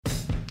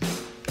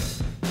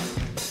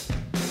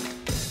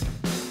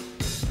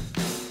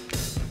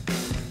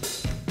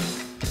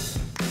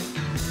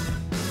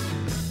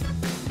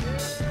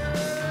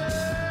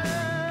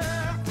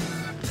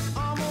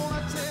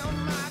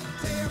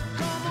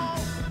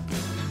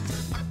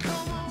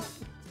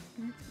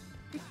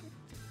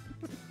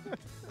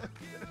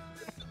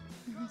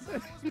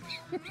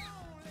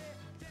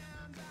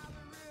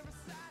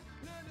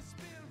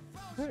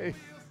Hey.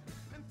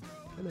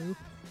 Hello.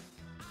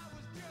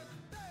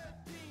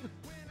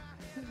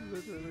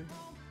 Literally.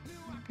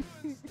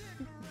 We've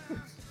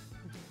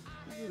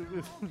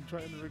been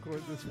trying to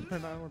record this for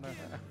an hour and a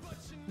half.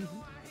 We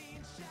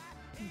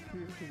have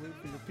to wait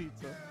for your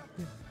pizza.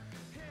 Yeah.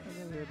 And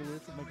then we had to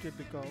wait for my kid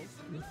to call.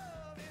 Yeah.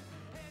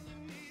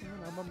 And then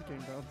our mom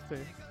came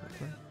downstairs.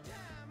 That's right.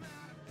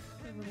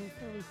 And then we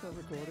finally start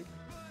recording.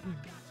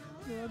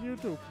 Yeah. You're on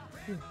YouTube.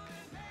 Yeah.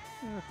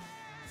 Yeah.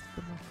 It's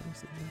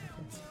democracy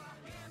manifest.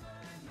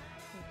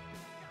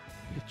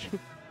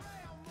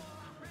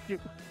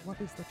 What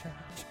is the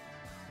challenge?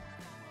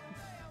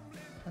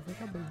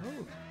 Have a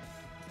meal.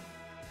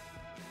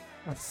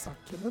 A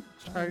succulent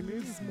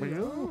Chinese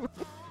meal?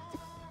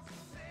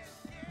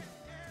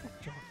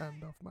 Get your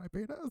hand off my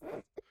penis.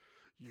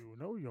 You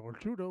know your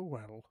judo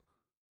well.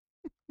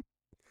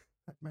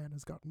 That man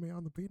has gotten me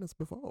on the penis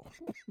before.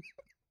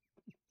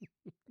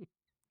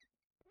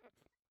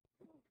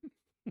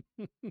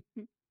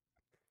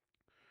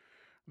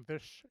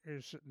 This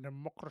is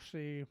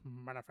Democracy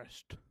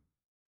Manifest.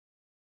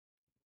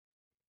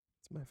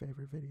 It's my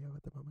favorite video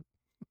at the moment.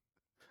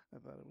 I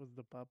thought it was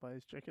the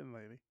Popeye's chicken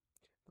lady.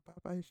 The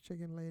Popeye's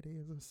Chicken Lady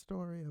is a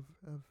story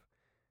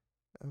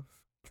of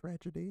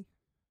tragedy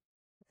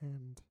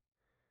and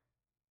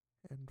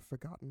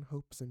forgotten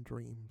hopes and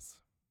dreams.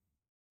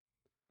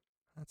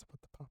 That's what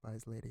the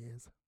Popeye's Lady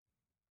is.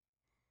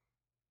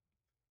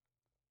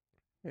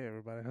 Hey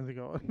everybody, how's it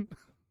going?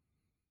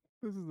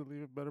 This is the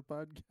Leave It Better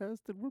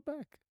podcast, and we're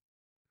back.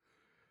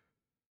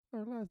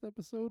 Our last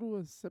episode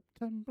was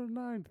September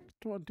 9th,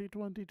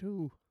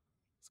 2022.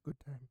 It's a good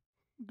time.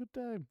 Good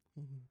time.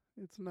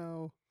 Mm-hmm. It's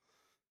now,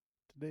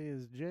 today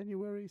is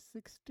January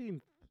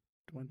 16th,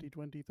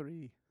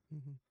 2023.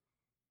 Mm-hmm.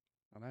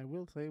 And I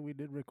will say we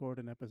did record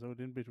an episode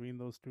in between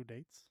those two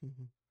dates,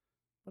 Mm-hmm.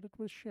 but it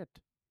was shit.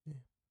 Yeah.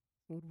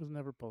 So it was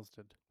never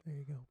posted. There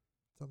you go.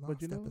 It's a But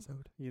lost you know-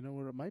 episode. You know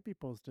where it might be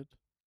posted?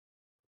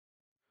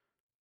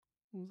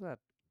 What was that?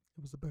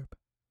 It was a burp.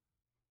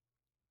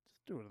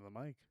 Just do it on the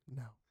mic.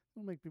 No,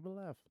 Don't make people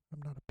laugh.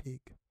 I'm not a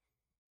pig.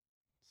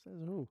 Says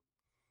who?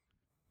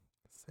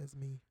 Says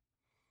me.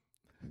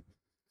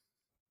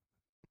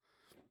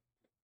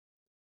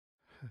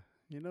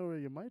 You know where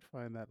you might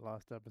find that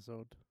lost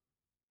episode?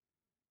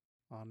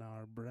 On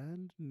our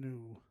brand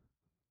new,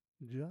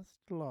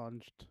 just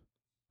launched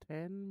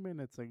 10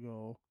 minutes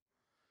ago,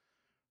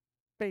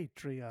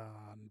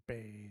 Patreon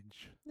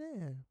page.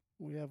 Yeah,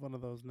 We have one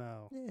of those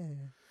now.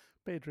 yeah.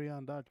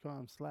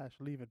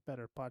 Patreon.com/Leave It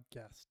Better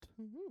Podcast.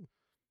 Mm-hmm.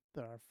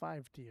 There are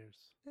 5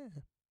 tiers.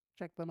 Yeah,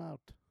 Check them out.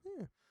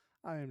 yeah.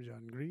 I am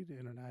John Greed,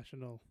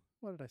 international.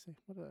 What did I say?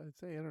 What did I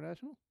say?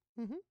 International?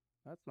 Mm-hmm.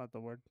 That's not the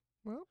word.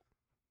 Well,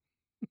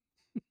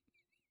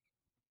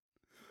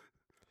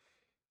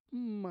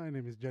 My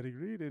name is Jetty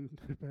Greed,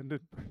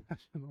 independent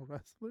professional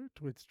wrestler,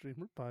 Twitch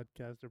streamer,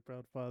 podcaster,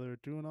 proud father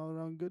of 2, and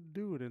all-around good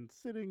dude. And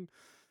sitting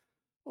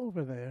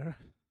over there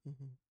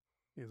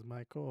mm-hmm. is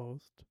my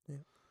co-host, Yeah.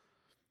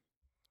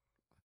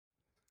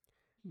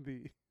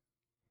 the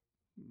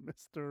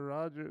Mr.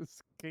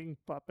 Rogers King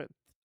Puppet,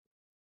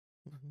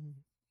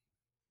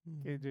 Mm-hmm.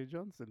 Mm-hmm. KJ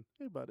Johnson.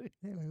 Hey, buddy.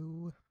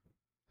 Hello.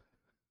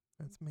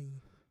 That's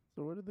me.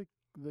 So where did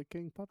the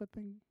King Puppet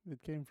thing?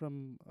 It came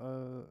from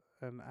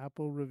an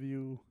Apple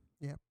review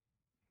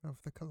Of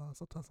the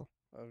Colossal Tussle.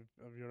 of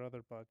your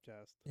other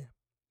podcast. Yeah.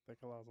 The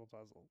Colossal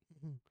Tussle.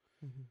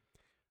 Mm-hmm. Mm-hmm.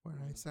 Where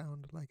I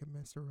sound like a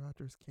Mr.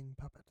 Rogers King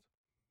puppet.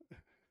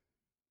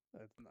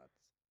 That's nuts.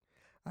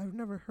 I've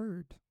never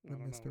heard I the don't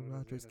know Mr. what it is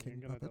Rogers either. King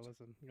You're gonna puppet. have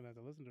to listen. You're gonna have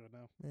to listen to it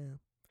now. Yeah.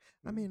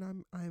 I mean,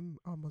 I'm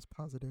almost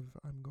positive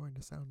I'm going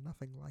to sound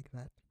nothing like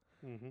that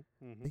Mm-hmm.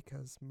 Mm-hmm.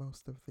 because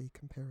most of the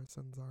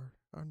comparisons are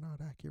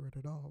not accurate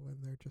at all and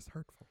they're just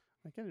hurtful.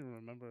 I can't even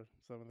remember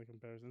some of the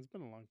comparisons. It's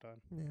been a long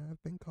time. Yeah,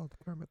 I've been called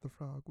Kermit the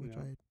Frog, which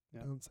Yeah, I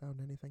yeah. don't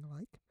sound anything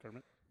like.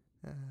 Kermit.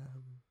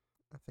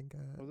 I think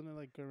Wasn't it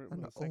like Kermit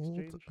an with a sex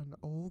change?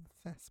 old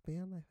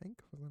thespian, I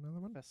think, was another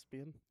one.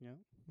 Thespian. Yeah.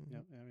 Mhm.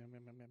 Yep.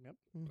 Yep.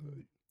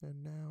 Mhm.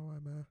 And now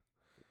I'm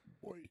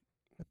Boy.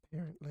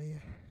 apparently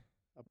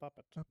A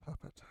puppet. a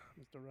puppet.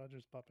 Mr.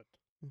 Rogers puppet.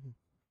 Mhm.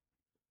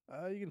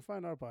 You can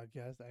find our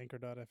podcast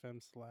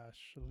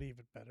anchor.fm/Leave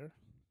It Better,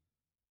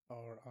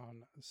 or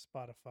on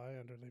Spotify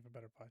under Leave It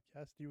Better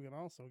Podcast. You can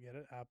also get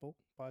it Apple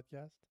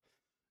Podcast,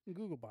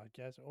 Google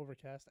Podcast,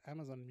 Overcast,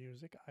 Amazon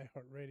Music,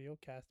 iHeartRadio,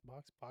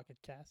 Castbox, Pocket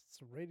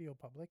Casts, Radio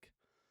Public,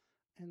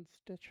 and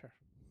Stitcher.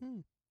 Hmm.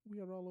 We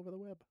are all over the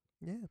web.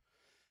 Yeah.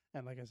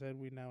 And like I said,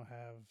 we now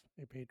have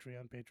a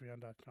Patreon,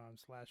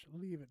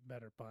 patreon.com/Leave It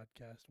Better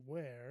Podcast,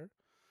 where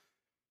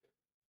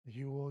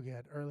you will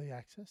get early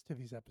access to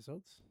these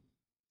episodes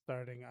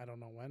starting, I don't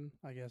know when,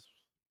 I guess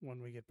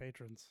when we get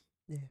patrons.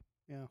 Yeah.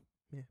 Yeah.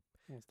 Yeah.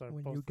 We'll start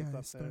When posting you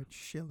guys stuff there. start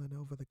shilling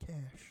over the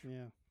cash,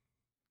 Yeah.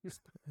 as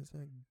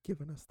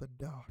giving us the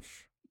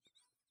dosh.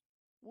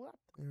 What?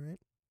 All right.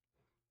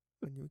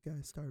 When you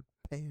guys start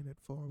paying it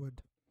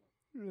forward.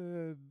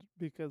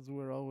 Because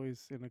we're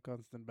always in a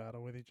constant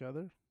battle with each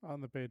other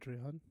on the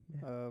Patreon.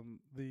 Yeah.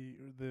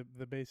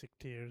 The basic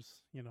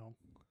tiers,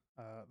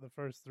 the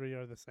first 3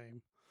 are the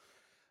same.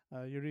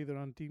 You're either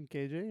on Team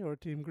KJ or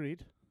Team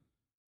Greed,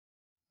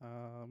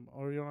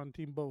 or you're on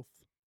Team both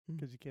Mm.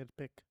 because you can't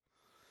pick.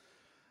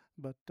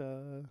 But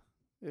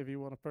if you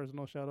want a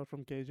personal shout out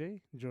from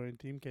KJ, join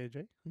Team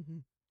KJ. Mm-hmm.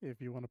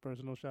 If you want a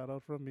personal shout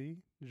out from me,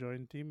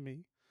 join Team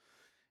Me.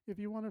 If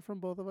you want it from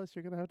both of us,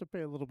 you're gonna have to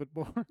pay a little bit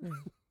more, Yeah.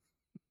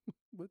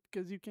 but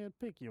because you can't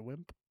pick, you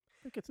wimp.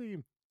 Pick a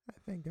team. I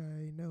think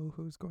I know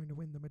who's going to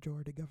win the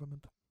majority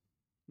government.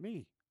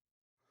 Me.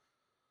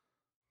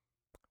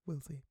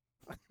 We'll see.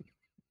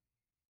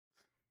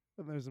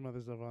 And there's some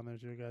other stuff on there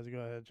too, guys. Go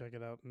ahead, check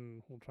it out,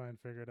 and we'll try and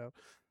figure it out.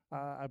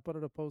 I put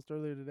out a post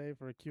earlier today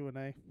for a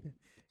Q&A.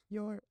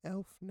 Your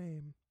elf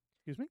name.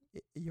 Excuse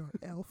me? Your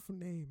elf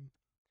name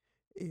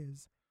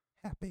is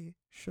Happy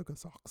Sugar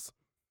Socks.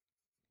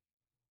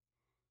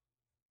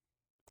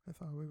 I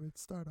thought we would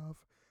start off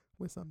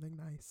with something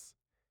nice.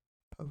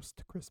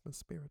 Post Christmas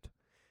spirit.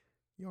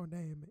 Your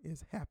name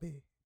is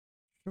Happy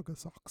Sugar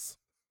Socks.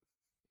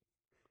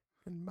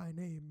 And my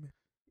name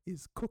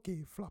is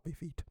Cookie Floppy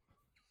Feet.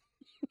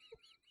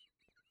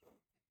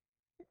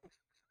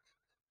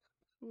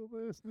 Well,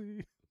 that's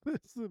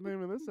the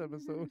name of this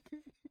episode.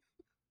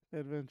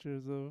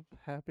 Adventures of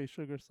Happy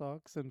Sugar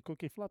Socks and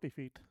Cookie Floppy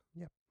Feet.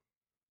 Yep.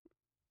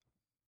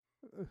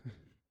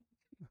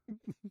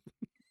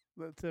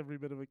 That's every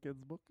bit of a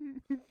kid's book.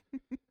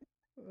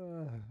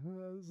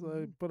 So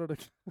I put out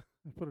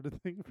a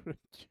thing for a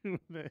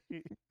Q&A,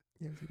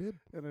 Yes, you did.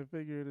 and I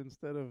figured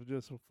instead of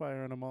just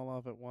firing them all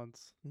off at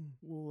once, Mm.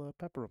 we'll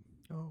pepper them.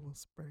 Oh, we'll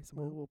spray some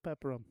We'll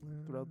pepper them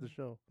throughout the Ah,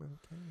 show.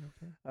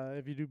 Okay.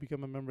 If you do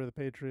become a member of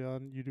the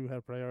Patreon, you do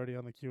have priority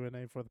on the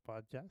Q&A for the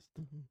podcast,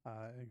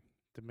 Mm-hmm.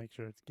 to make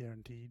sure it's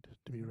guaranteed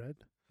to be Mhm. read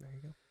There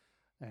you go.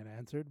 and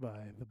answered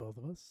by the both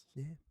of us,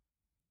 Yeah.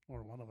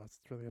 or one of us.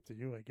 It's really up to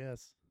you, I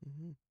guess.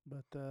 Mm-hmm.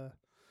 But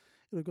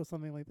it'll go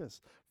something like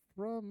this.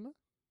 From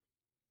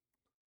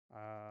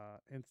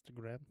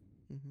Instagram,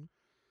 Mm-hmm.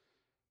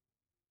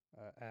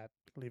 at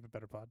Leave It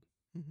Better Pod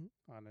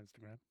Mm-hmm. on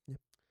Instagram. Yep.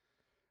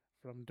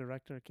 From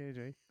Director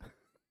KJ.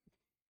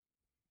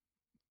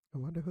 I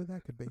wonder who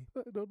that could be.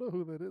 I don't know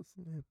who that is.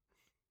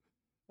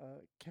 Yeah.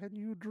 Can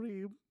you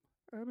dream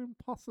an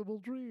impossible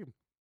dream?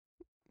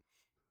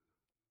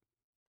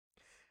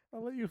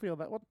 I'll let you feel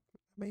that one.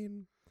 I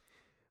mean,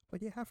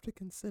 what you have to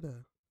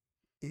consider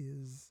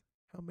is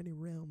how many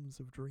realms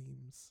of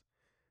dreams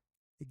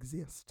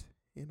exist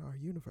in our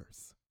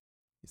universe.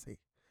 You see,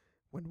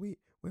 when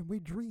we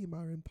dream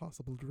our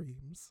impossible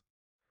dreams,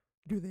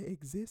 do they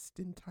exist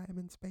in time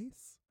and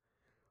space,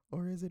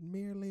 or is it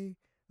merely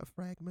a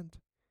fragment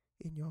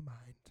in your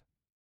mind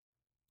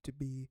to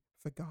be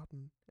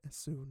forgotten as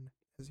soon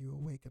as you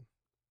awaken?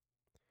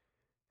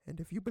 And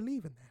if you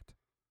believe in that,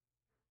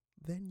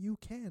 then you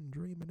can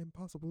dream an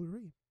impossible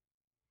dream,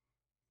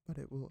 but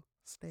it will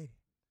stay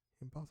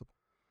impossible.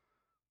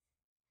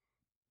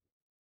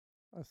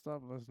 I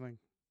stopped listening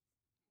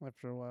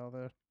after a while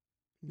there.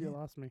 You Yeah.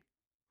 lost me.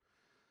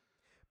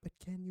 But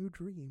can you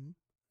dream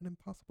an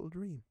impossible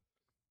dream?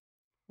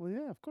 Well,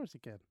 yeah, of course you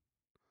can.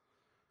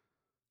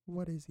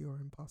 What is your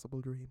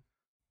impossible dream?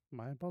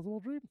 My impossible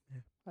dream?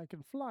 Yeah. I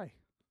can fly.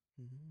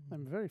 Mm.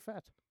 I'm very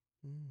fat.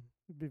 Mm.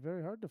 It'd be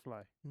very hard to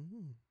fly.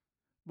 Mm.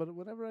 But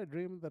whenever I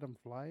dream that I'm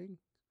flying,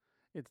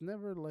 it's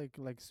never like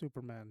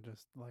Superman,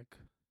 just like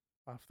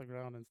off the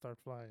ground and start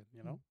flying,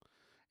 you know?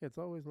 It's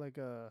always like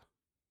a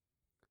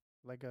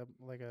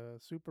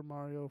Super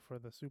Mario for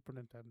the Super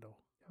Nintendo.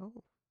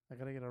 Oh. I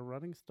gotta get a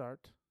running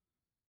start,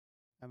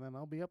 and then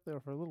I'll be up there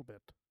for a little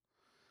bit.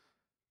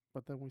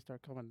 But then we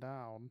start coming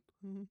down,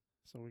 Mm.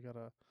 so we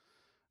gotta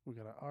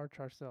arch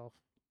ourselves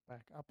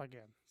back up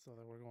again, so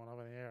that we're going up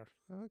in the air.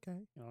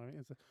 Okay. You know what I mean?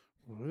 It's a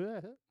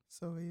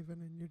So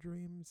even in your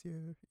dreams,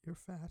 you're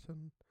fat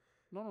and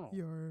no.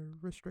 you're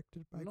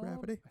restricted by No,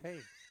 gravity.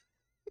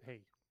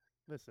 Hey,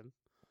 listen.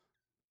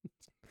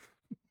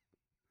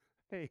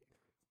 Hey,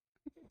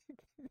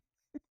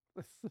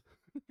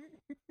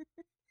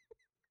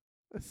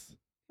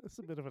 that's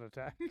a bit of an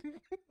attack.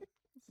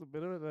 It's a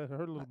bit of it. That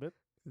hurt a little bit.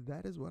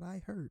 That is what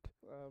I heard.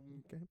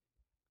 Okay.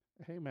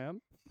 Hey man,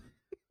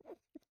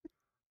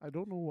 I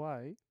don't know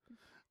why,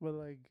 but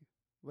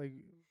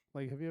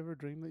have you ever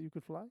dreamed that you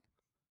could fly?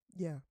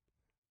 Yeah.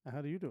 And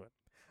how do you do it?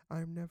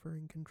 I'm never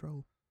in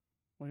control.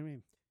 What do you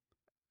mean?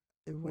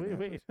 Whenever,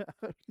 Wait.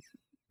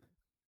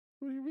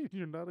 What do you mean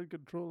you're not in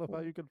control of how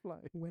you can fly?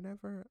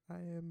 Whenever I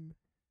am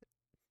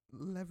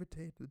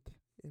levitated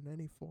in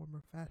any form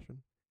or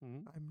fashion,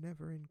 Mm-hmm. I'm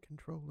never in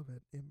control of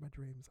it in my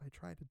dreams. I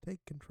try to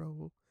take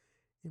control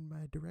in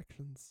my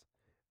directions,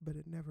 but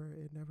it never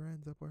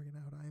ends up working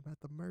out. I am at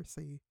the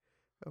mercy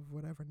of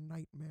whatever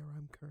nightmare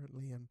I'm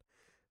currently in.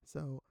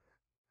 So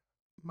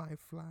my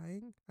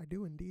flying, I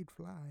do indeed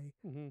fly.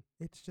 Mm-hmm.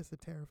 It's just a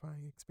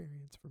terrifying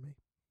experience for me.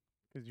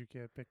 Because you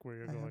can't pick where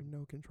you're I going. have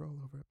no control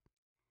over it.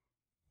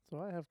 So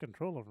I have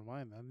control over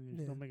mine then, and you're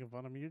Yeah. still making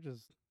fun of me. You're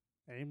just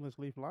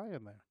aimlessly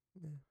flying there,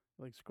 Yeah.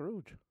 like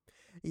Scrooge.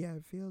 Yeah,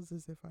 it feels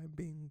as if I'm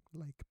being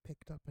like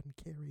picked up and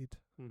carried.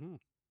 Mm-hmm.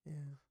 Yeah.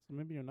 So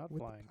maybe you're not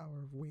With flying. the power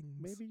of wings.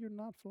 Maybe you're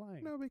not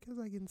flying. No, because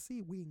I can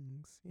see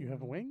wings. You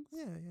have know. wings?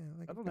 Yeah, yeah.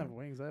 Like I don't have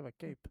wings. I have a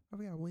cape.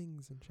 I've got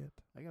wings and shit.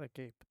 I got a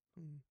cape.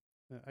 Mm.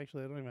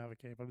 Actually, I don't even have a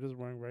cape. I'm just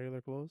wearing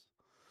regular clothes.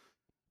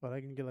 But I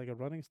can get like a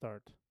running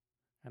start,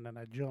 and then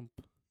I jump,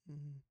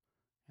 Mm.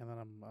 and then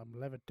I'm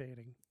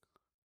levitating,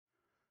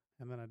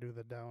 and then I do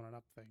the down and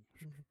up thing,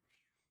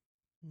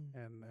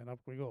 Mm. and up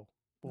we go.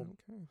 Boom.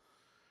 Okay.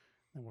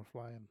 And we're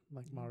flying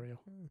like Mario.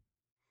 Okay.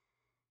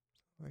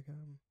 So like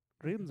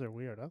Dreams are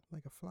weird, huh?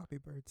 like a Flappy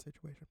Bird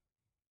situation.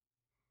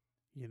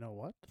 You know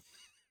what?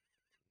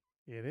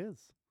 It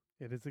is.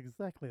 It is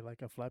exactly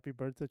like a Flappy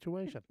Bird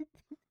situation.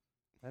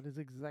 That is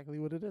exactly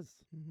what it is.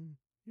 Mm-hmm.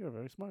 You're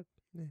very smart.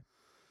 Yeah.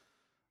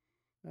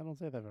 I don't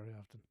say that very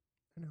often.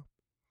 I know.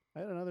 I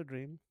had another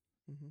dream.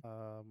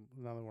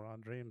 Mm-hmm. Now that we're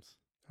on dreams,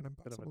 An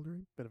impossible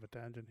dream. bit of a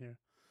tangent here.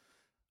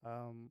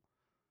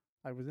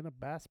 I was in a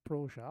Bass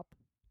Pro Shop,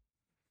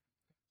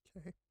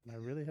 Okay. and I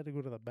really had to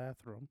go to the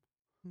bathroom,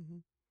 Mm-hmm.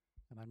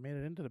 and I made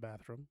it into the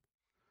bathroom.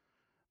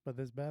 But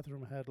this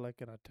bathroom had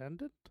like an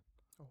attendant,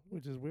 Oh.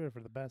 which is weird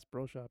for the Bass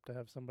Pro Shop to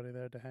have somebody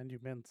there to hand you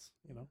mints,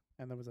 you Yeah. know.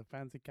 And there was a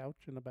fancy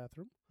couch in the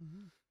bathroom,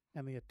 Mm-hmm.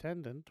 and the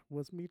attendant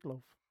was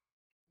Meatloaf.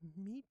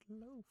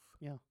 Meatloaf.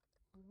 Yeah.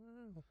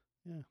 Wow.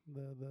 Yeah,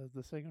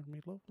 the singer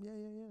Meatloaf, Yeah,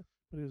 yeah, yeah.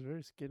 but he was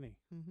very skinny.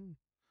 Mm-hmm.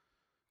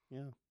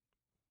 Yeah.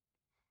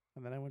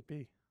 And then I went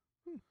pee.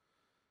 Hmm.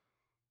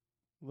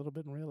 A little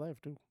bit in real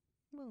life too,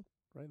 Well,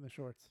 right in the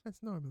shorts.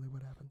 that's normally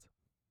what happens.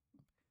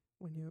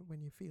 When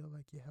you feel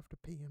like you have to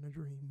pee in a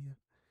dream,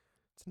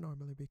 it's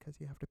normally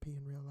because you have to pee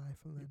in real life,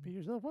 and You then pee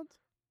yourself once?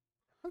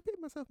 I've peed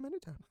myself many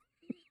times.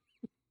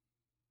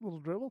 Little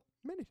dribble?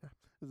 Many times.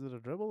 Is it a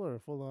dribble or a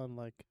full on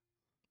like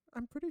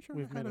I'm pretty sure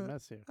we've I had made a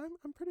mess here?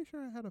 I'm pretty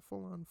sure I had a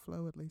full on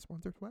flow at least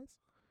once or twice.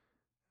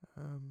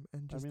 And I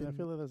just mean, I didn't,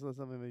 feel like that's not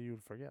something that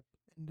you'd forget.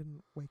 and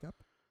didn't wake up.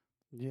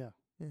 Yeah.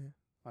 Yeah.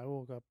 I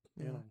woke up,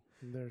 you Yeah. know,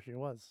 and there she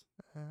was.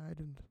 I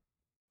didn't.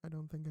 I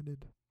don't think I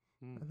did.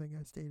 Mm. I think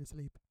I stayed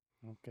asleep.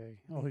 Okay.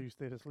 Oh, Yeah. you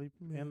stayed asleep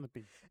Yeah. in the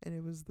pee. And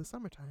it was the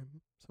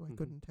summertime, so I Mhm.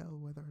 couldn't tell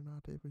whether or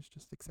not it was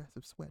just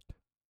excessive sweat,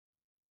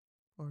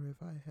 or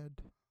if I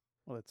had.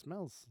 Well, it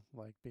smells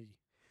like pee.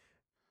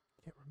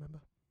 Can't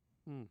remember.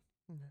 Hmm.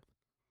 Yeah.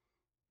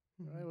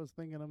 I Mhm. was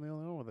thinking I'm the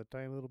only one with a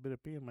tiny little bit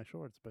of pee in my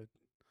shorts, but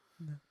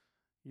No.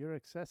 you're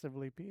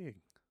excessively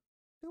peeing.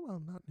 Oh, well,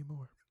 not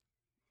anymore.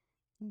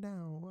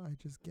 Now I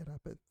just get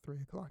up at 3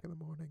 o'clock in the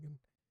morning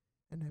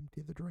and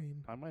empty the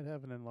drain. I might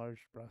have an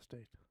enlarged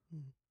prostate.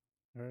 Mm.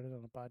 I heard it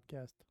on a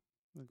podcast.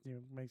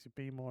 It makes you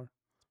pee more.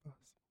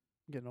 Suppose.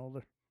 Getting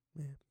older.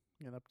 Yeah.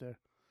 Getting up there.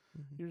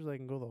 Mm-hmm. Usually I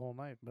can go the whole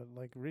night, but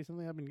like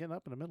recently I've been getting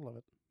up in the middle of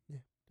it. Yeah.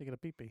 Taking a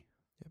pee pee.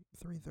 Yep.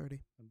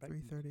 3:30. and back.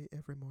 3:30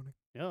 every morning.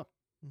 Yeah.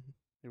 Mm-hmm.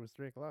 It was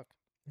 3 o'clock.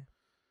 Yeah.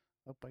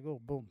 Up I go,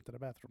 boom, to the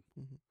bathroom.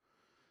 Mm-hmm.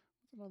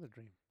 What's another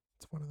dream?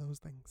 It's one of those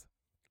things.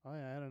 I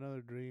had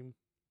another dream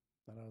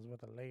that I was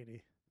with a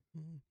lady.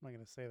 Mm-hmm. I'm not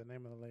going to say the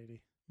name of the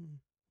lady Mm.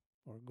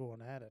 or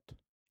going at it.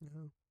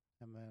 No.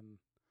 And then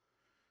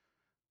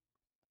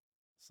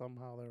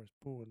somehow there was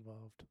poo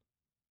involved.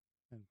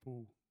 And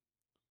poo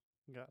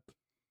got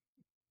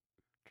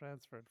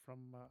transferred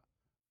from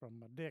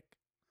my dick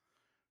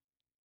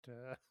to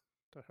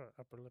her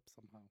upper lip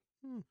somehow.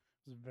 Mm.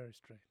 It was very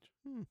strange.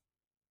 Mm.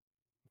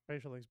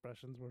 Facial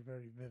expressions were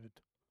very vivid.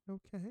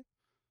 Okay.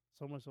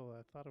 So much so that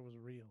I thought it was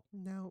real.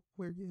 Now,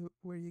 were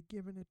you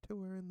giving it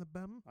to her in the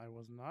bum? I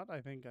was not.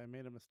 I think I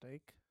made a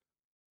mistake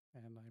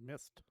and I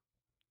missed.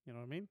 You know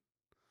what I mean?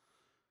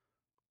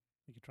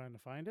 Like you're trying to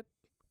find it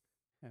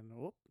and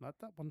oh, not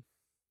that one.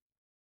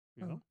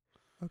 You know?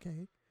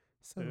 Okay.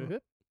 So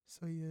Hip,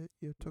 so you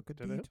took a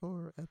Did it?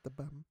 detour at the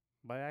bum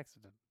by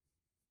accident.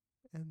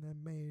 and then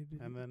made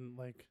And then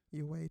like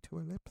your way to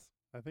her lips.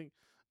 I think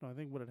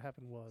what had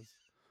happened was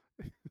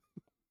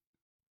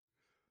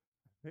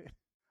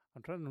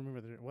I'm trying to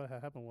remember what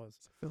had happened was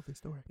It's a filthy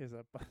story. is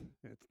that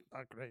it's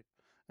not great.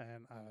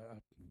 And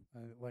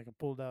I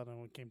pulled out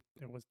and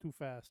it was too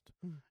fast.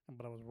 Mm.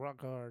 But I was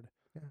rock hard.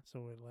 Yeah.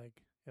 So it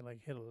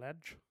hit a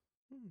ledge.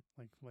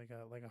 Mm. Like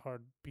a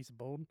hard piece of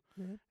bone,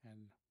 Yeah.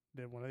 and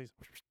did one of these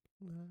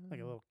like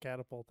a little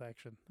catapult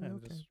action, and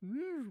Okay. just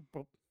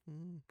boop,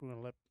 Mm. boom, a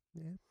lip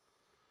Yeah.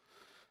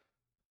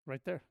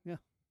 right there. Yeah.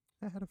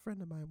 I had a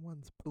friend of mine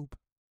once poop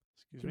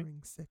Excuse me.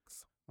 during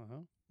 6.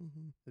 Uh-huh.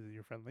 Mm-hmm. Is it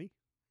your friend Lee?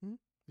 Hmm?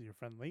 Is it your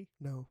friend Lee?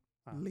 No,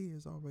 Ah. Lee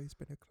has always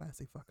been a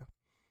classy fucker.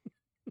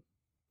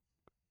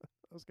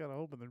 I was kind of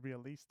hoping there'd be a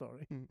Lee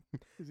story. Mm.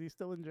 Is he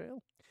still in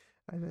jail?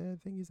 I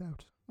think he's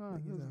out. Ah, I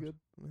think he's that's out. good.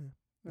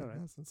 Yeah. All right.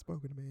 Hasn't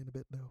spoken to me in a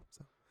bit though.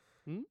 So.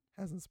 Hmm?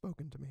 Hasn't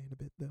spoken to me in a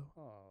bit though.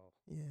 Oh,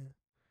 Yeah.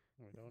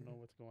 we don't know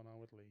what's going on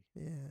with Lee.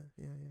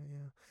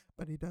 Yeah.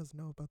 But he does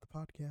know about the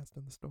podcast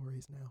and the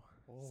stories now.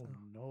 Oh So.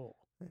 no.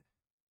 Yeah.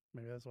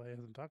 Maybe that's why he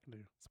hasn't talking to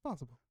you. It's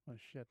possible. Oh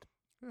shit.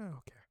 I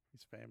don't care.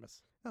 He's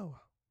famous. Oh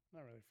well.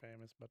 Not really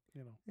famous, but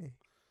you know. Hey.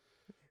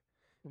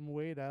 From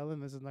Wade Allen,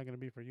 this is not going to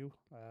be for you.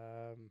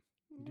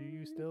 Do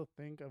you Mm, still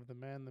think of the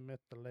man, the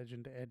myth, the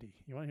legend, Eddie?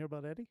 You want to hear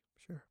about Eddie?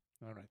 Sure.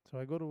 All right. So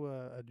I go to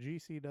a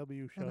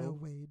GCW show. Hello,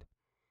 Wade.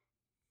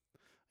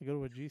 I go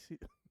to a GC.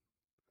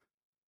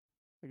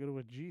 I go to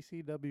a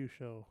GCW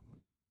show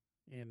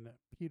in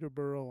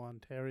Peterborough,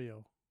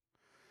 Ontario,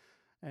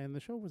 and the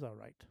show was all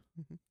right.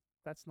 Mhm.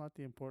 That's not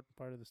the important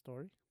part of the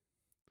story.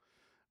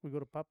 We go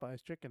to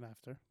Popeye's Chicken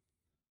after.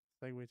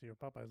 Segue to your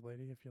Popeye's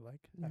lady, if you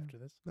like, Yeah. after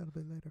this, That'll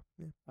be later.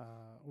 Yeah.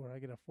 where I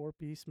get a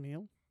 4-piece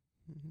meal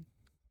Mm-hmm.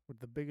 with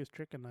the biggest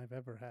chicken I've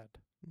ever had.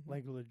 Mm-hmm.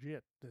 Like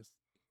legit, this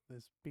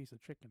piece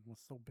of chicken was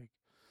so big.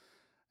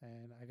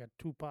 And I got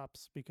 2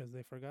 pops because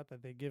they forgot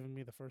that they'd given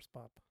me the first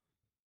pop.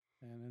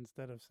 And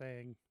instead of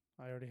saying,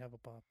 I already have a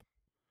pop,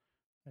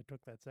 I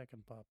took that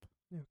second pop.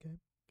 Okay.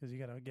 Because you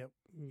gotta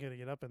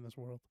get up in this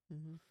world.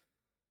 Mm-hmm.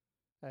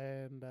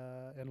 And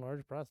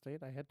enlarged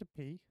prostate, I had to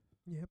pee.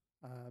 Yep.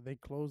 They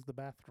closed the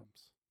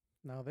bathrooms.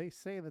 Now they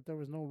say that there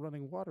was no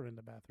running water in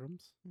the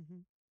bathrooms, Mm-hmm.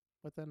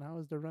 but then how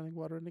is there running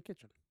water in the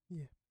kitchen?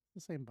 Yeah. The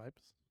same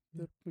pipes.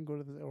 Yeah. They can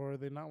go to or are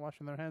they not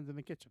washing their hands in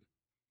the kitchen?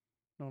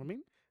 Know what I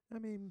mean? I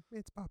mean,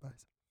 it's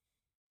Popeyes.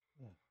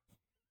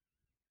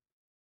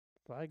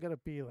 So I gotta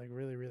pee like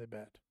really, really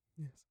bad.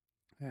 Yes.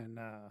 And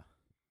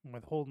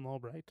with Holden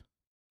Albright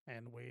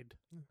and Wade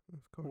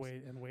Of course.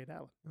 Wade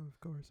Allen. Of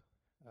course.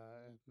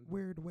 And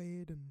Weird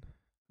Wade and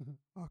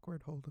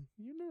awkward Holden.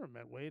 you never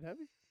met Wade, have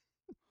you?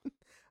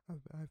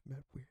 I've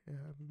met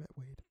I've met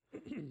Wade.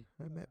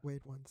 I met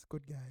Wade once.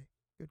 Good guy.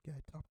 Good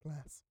guy. Top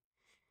class.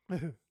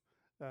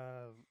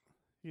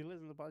 He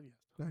listens to the podcast.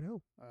 I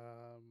know.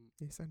 Um,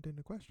 He sent in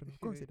a question. Of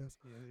course he does.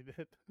 Yes, he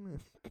did. Yeah.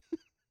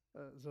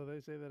 So they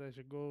say that I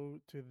should go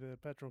to the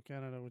Petro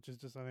Canada, which is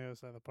just on the other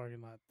side of the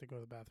parking lot, to go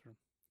to the bathroom.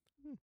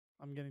 Hmm.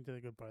 I'm getting to the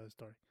good part of the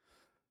story.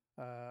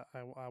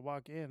 I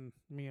walk in,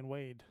 me and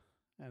Wade,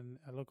 and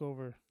I look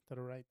over to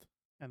the right,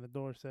 and the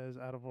door says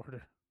out of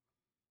order,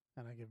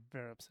 and I get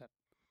very upset.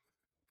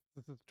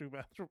 This is 2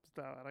 bathrooms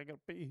now, and I gotta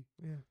pee.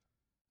 Yeah.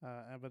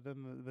 But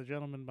then the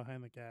gentleman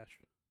behind the cash,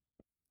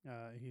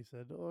 he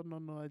said, "Oh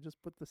no, I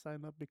just put the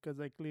sign up because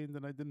I cleaned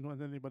and I didn't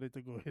want anybody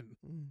to go in."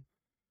 Mm.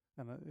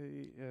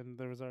 And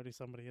there was already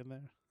somebody in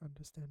there.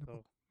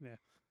 Understandable.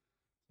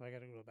 So I got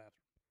to go to the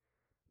bathroom.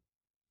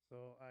 So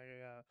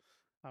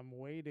I'm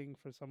waiting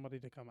for somebody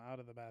to come out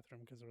of the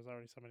bathroom because there was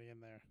already somebody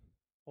in there.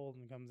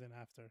 Holden comes in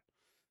after,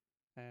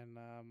 and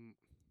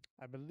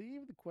I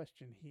believe the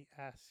question he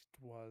asked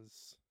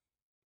was,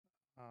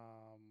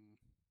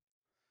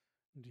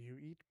 "Do you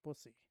eat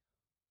pussy?"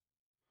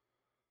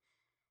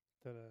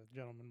 To the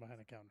gentleman behind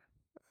the counter.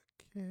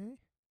 Okay.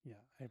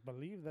 Yeah, I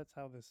believe that's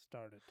how this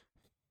started.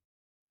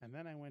 And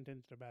then I went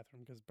into the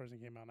bathroom because the person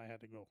came out and I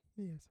had to go.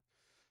 Yes.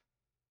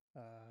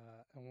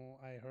 And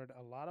I heard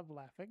a lot of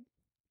laughing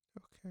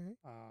Okay.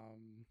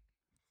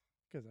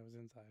 because I was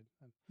inside.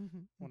 And Mm-hmm.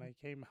 when I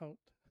came out,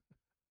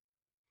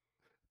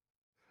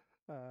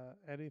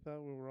 Eddie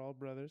thought we were all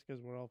brothers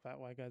because we're all fat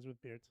white guys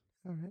with beards.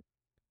 All right.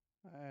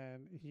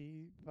 And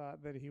he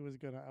thought that he was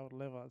going to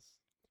outlive us.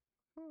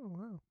 Oh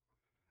wow.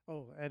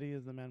 Oh, Eddie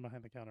is the man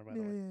behind the counter, by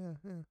Yeah, the way.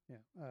 yeah.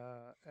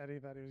 Yeah. Eddie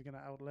thought he was going to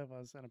outlive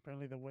us. And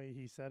apparently the way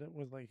he said it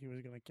was like he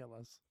was going to kill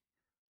us.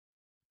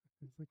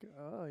 He's like,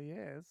 "Oh,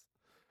 yes."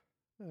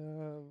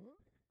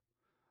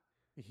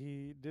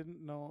 He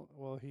didn't know.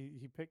 Well,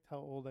 he picked how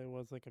old I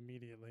was like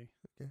immediately.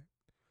 Okay.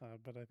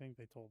 But I think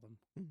they told him.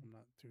 Mm. I'm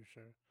not too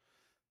sure.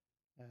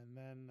 And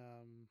then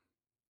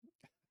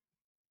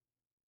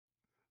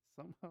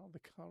somehow the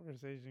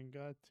conversation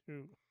got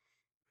to,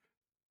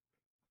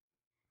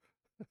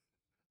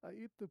 I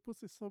eat the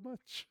pussy so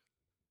much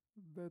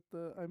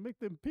that I make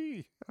them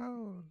pee.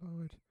 Oh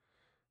Lord.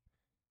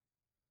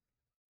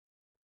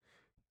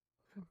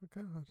 Oh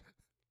God.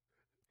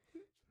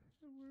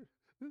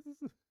 This is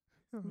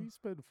Oh. we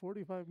spent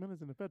 45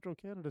 minutes in the Petro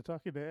Canada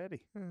talking to Eddie.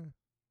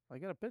 I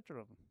got a picture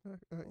of him.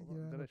 Hold on.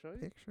 You Did have I a show you?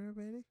 picture of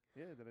Eddie?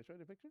 Yeah, did I show you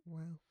the picture?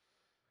 Wow.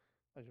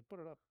 I should put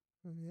it up.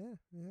 Yeah.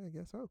 I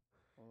guess so.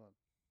 Hold on.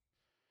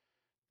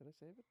 Did I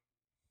save it?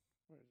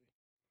 Where is he?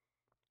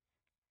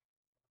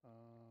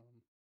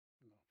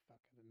 No,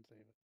 fuck, I didn't save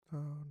it.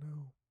 Oh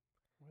no.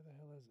 Where the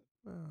hell is it?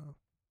 Oh.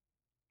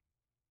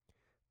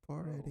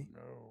 Poor Eddie.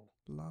 No.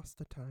 Lost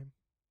the time.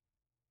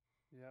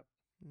 Yep.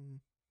 Mm.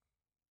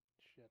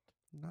 Shit.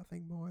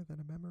 Nothing more than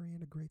a memory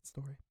and a great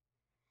story.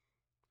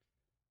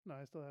 No,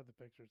 I still have the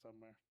picture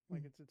somewhere.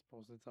 Like Mm. it's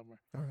posted somewhere.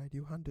 All right,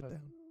 you hunt it But-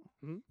 down.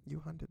 Hmm? You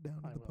hunt it down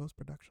I in the will. post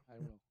production. I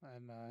will.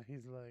 And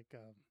he's like,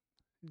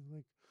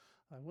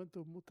 I went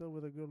to a motel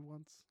with a girl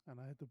once, and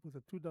I had to put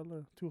a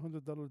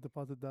 $200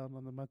 deposit down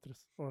on the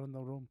mattress or in the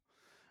room,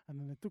 and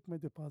then they took my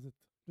deposit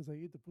because I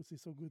eat the pussy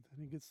so good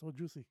and it gets so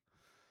juicy,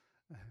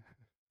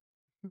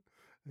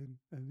 and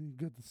it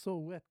gets so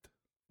wet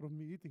from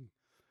me eating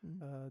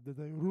that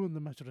I ruined the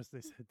mattress.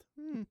 They said,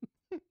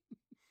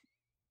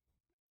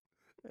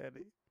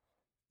 Eddie,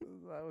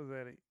 that was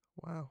Eddie.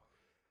 Wow.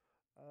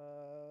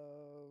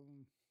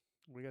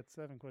 We got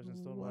 7 questions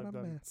total. What a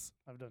mess.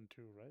 I've done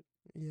 2, right?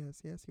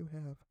 Yes, you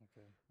have.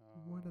 Okay.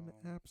 What an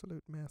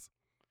absolute mess.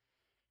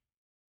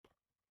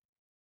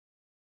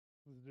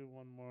 Let's do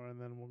one more, and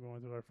then we'll go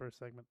into our first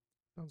segment.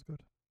 Sounds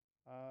good.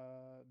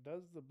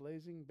 Does the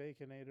Blazing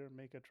Baconator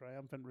make a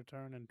triumphant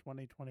return in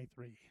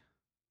 2023?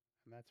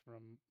 And that's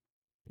from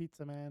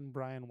Pizza Man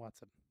Brian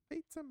Watson.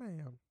 Pizza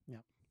Man.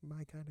 Yep.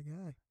 My kind of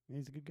guy.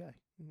 He's a good guy.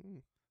 Mm-hmm.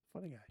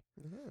 Funny guy.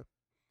 Yeah.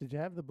 Did you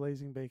have the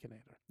Blazing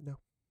Baconator? No.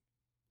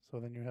 So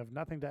then you have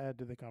nothing to add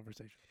to the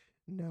conversation.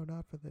 No,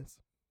 not for this.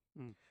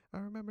 Mm. I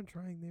remember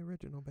trying the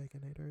original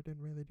Baconator. It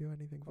didn't really do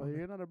anything for Well, me.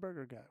 you're not a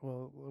burger guy.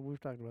 Well, we've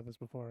talked about this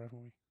before, haven't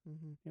we?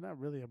 Mm-hmm. You're not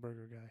really a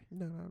burger guy.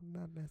 No,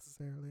 not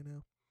necessarily,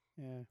 no.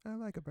 Yeah. I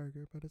like a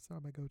burger, but it's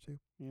not my go-to.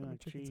 You I'm a like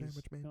chicken cheese.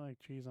 sandwich man. You like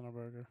cheese on a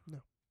burger. No.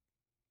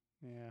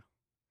 Yeah.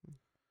 Mm.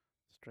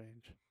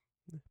 Strange.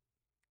 Yeah.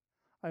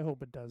 I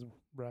hope it does,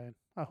 Brian.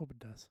 I hope it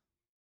does.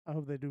 I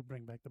hope they do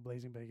bring back the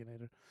Blazing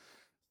Baconator.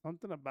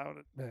 Something about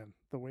it, man.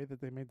 The way that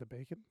they made the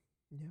bacon,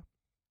 Yeah.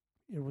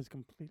 it was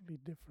completely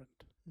different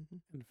Mm-hmm.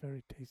 and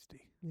very tasty.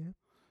 Yeah.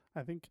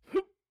 I think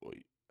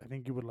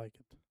you would like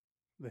it.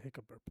 The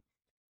hiccup burp.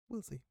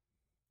 We'll see.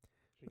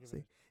 Should We'll give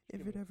see.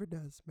 If it ever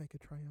does make a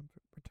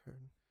triumphant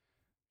return.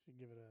 should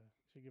give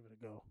it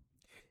a go.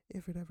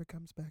 If it ever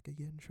comes back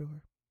again,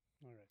 sure.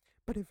 All right.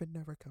 But if it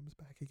never comes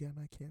back again,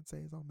 I can't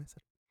say as I'll miss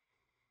it.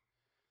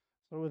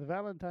 So with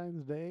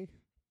Valentine's Day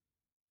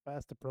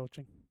fast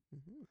approaching,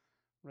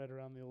 Mm-hmm. right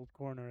around the old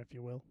corner, if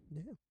you will,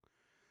 Yeah.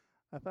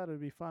 I thought it would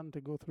be fun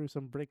to go through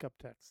some breakup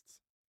texts.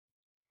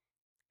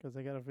 Because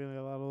I got a feeling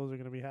a lot of those are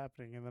going to be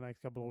happening in the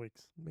next couple of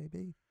weeks.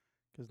 Maybe.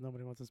 Because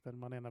nobody wants to spend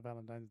money on a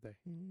Valentine's Day.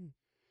 Mm.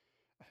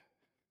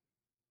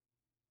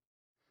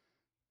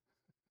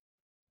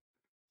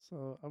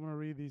 So I'm going to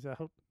read these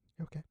out.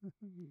 Okay.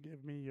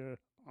 Give me your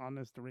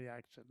honest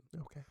reaction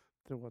Okay.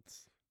 to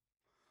what's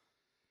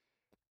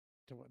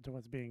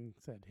being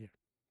said here.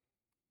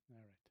 All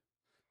right.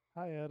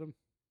 Hi, Adam.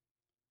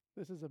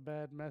 This is a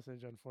bad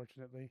message,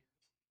 unfortunately.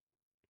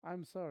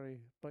 I'm sorry,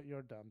 but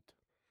you're dumped.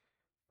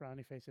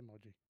 Frowny face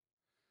emoji.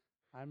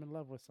 I'm in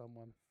love with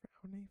someone.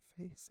 Frowny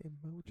face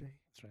emoji.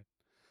 That's right.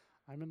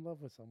 I'm in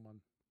love with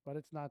someone, but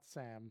it's not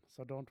Sam,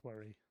 so don't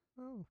worry.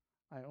 Oh.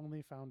 I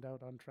only found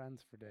out on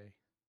transfer day.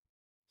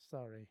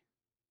 Sorry.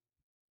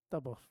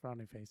 Double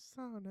frowny face.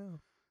 Oh, no.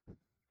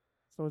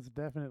 So it's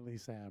definitely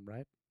Sam,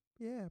 right?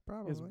 Yeah,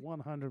 probably. It's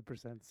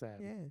 100% Sam.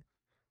 Yeah.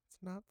 It's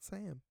not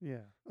Sam.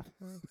 Yeah.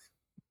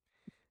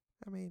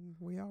 I mean,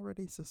 we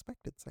already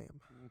suspected Sam.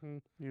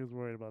 He was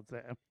worried about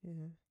Sam. Yeah.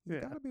 You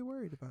Yeah. gotta be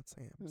worried about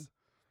Sam's.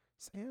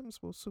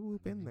 Sam's will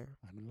swoop in there.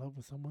 I'm in love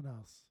with someone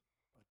else.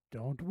 But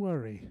don't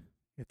worry.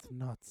 It's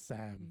not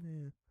Sam.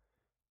 Yeah.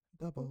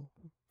 Double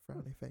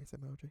frowny face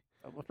emoji.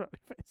 Double frowny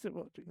face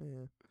emoji.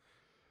 Yeah.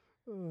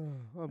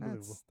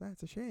 Unbelievable.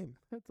 That's a shame.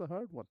 That's a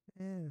hard one.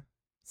 Yeah.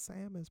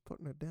 Sam is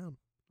putting it down.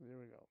 There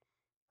we go.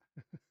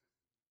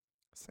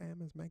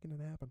 Sam is making it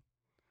happen.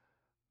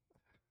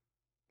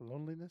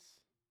 Loneliness?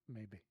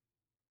 Maybe.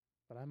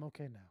 But I'm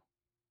okay now.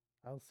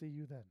 I'll see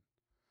you then.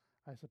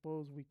 I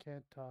suppose we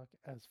can't talk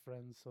as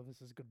friends, so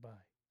this is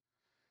goodbye.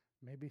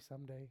 Maybe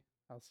someday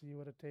I'll see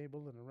you at a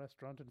table in a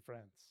restaurant in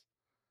France.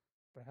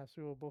 Perhaps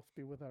we will both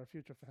be with our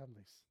future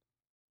families.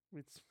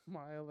 We'd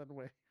smile and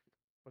wave,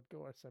 but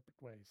go our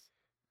separate ways.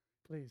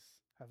 Please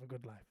have a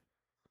good life.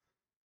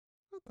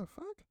 What the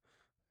fuck?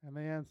 And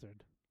they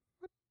answered.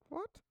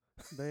 What?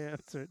 They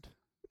answered.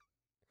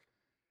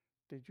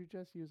 Did you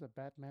just use a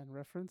Batman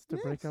reference to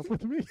Yeah. break up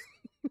with me?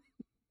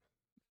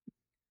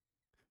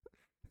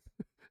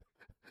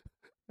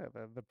 And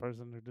then the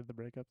person who did the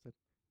breakup said,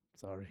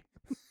 sorry.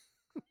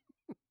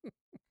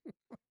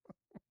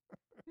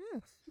 Yeah.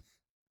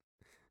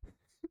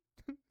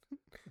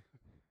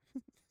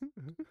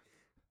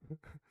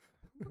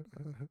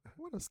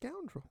 What a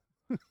scoundrel.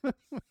 It's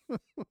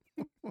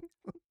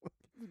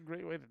a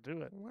great way to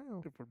do it,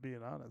 Wow. if we're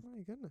being honest.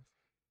 My goodness.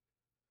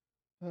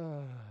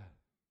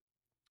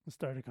 Let's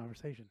start a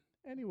conversation.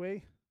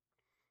 Anyway,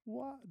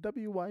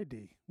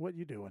 WYD, what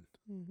you doing?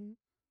 Mm-hmm.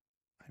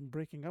 I'm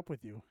breaking up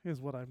with you,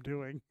 is what I'm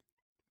doing.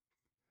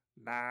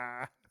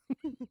 Nah.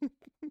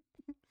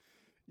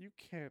 You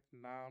can't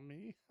nah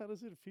me. How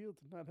does it feel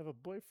to not have a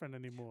boyfriend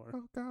anymore?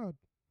 Oh, God.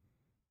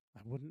 I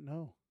wouldn't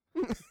know.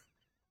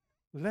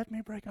 Let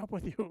me break up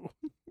with you.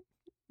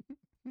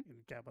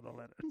 In capital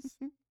letters.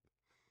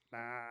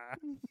 Nah.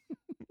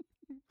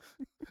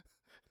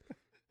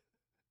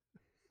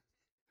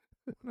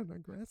 What an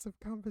aggressive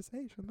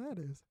conversation that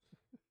is.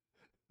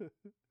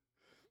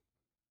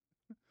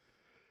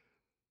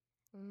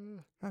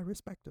 I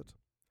respect it.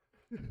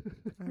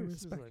 I She's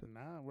respect like, it.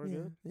 nah, we're yeah,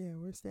 good. Yeah,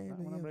 we're staying Nah,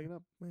 we're not together. breaking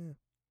up. Yeah,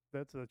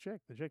 That's the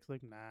chick. The chick's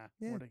like, nah,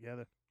 Yeah. we're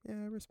together. yeah,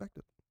 I respect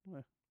it.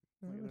 Well,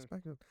 I look at her.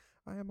 respect it.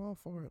 I am all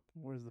for it.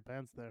 Where's the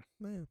pants there?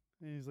 Yeah.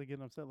 And he's like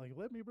getting upset, like,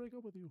 let me break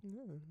up with you.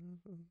 Yeah.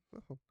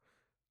 Oh,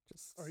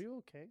 just. Are you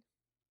okay?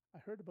 I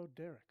heard about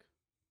Derek.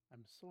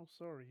 I'm so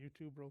sorry you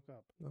two broke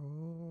up.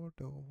 Oh,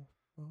 no.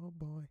 Oh,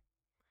 boy.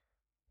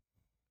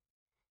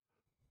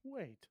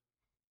 Wait,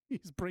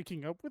 he's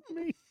breaking up with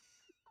me?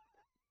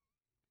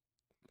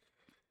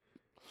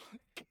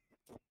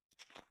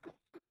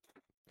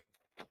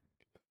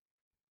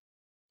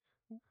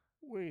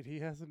 Wait, he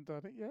hasn't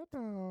done it yet?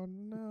 Oh,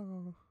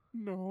 no.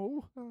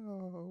 No.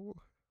 Oh.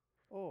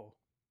 Oh,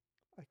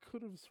 I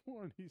could have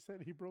sworn he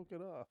said he broke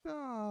it off.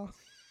 Oh.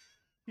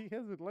 He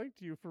hasn't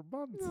liked you for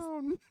months.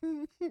 No.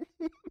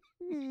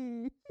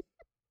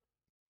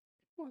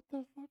 What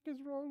the fuck is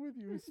wrong with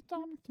you?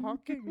 Stop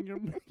talking. You're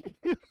making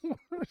it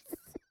worse.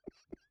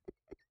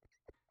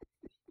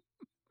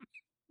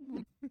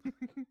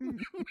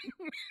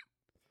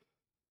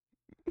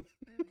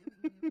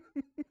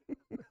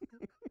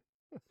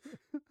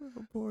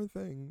 Oh, poor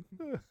thing.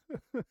 Poor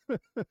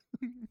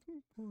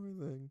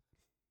thing.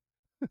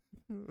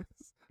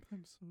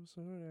 I'm so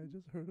sorry. I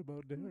just heard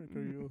about Derek.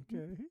 Are you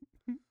okay?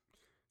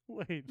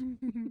 Wait.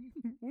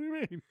 What do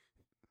you mean?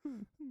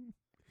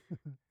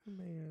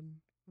 Man.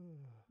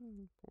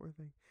 Poor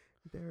thing.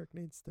 Derek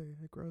needs to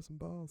grow some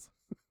balls.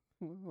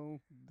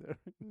 Well, Derek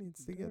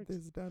Needs to get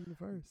this done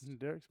first.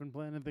 Derek's been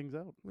planning things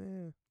out.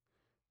 Yeah.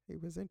 He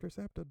was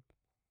intercepted.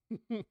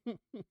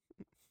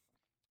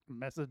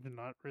 Message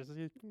not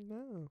received.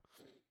 No.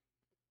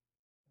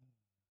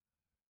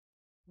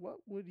 What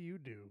would you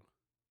do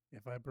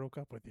if I broke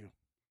up with you?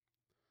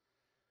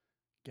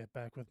 Get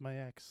back with my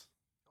ex.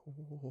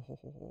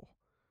 Oh.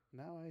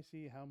 Now I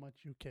see how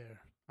much you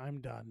care. I'm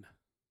done.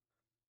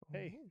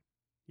 Hey. Oh.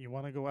 You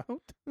want to go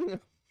out?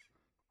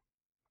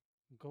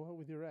 Go out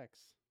with your ex.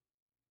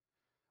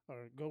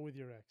 Or go with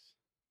your ex.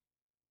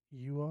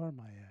 You are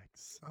my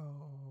ex.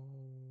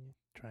 Oh.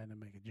 Trying to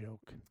make a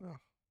joke. Oh.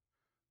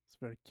 It's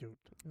very cute.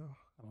 Oh.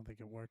 I don't think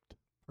it worked.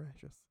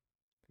 Precious.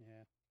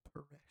 Yeah.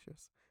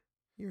 Precious.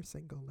 You're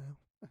single now.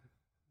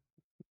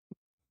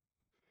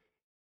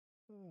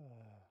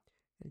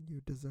 And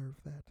you deserve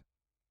that.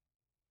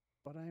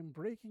 But I'm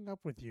breaking up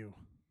with you.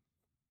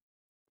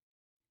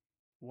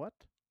 What?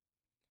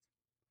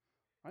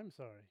 I'm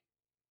sorry.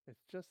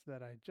 It's just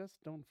that I just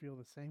don't feel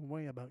the same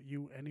way about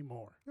you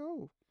anymore.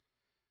 Oh.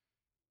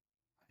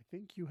 I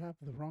think you have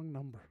the wrong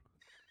number.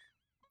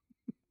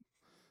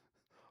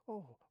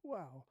 Oh,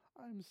 wow.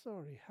 I'm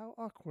sorry. How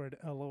awkward,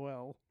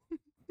 LOL.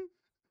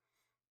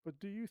 But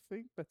do you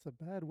think that's a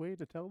bad way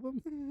to tell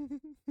them?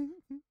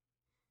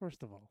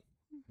 First of all,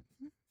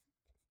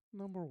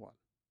 number one,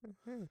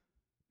 Uh-huh.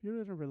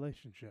 you're in a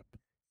relationship.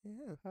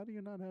 Yeah. How do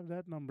you not have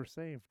that number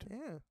saved?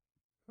 Yeah.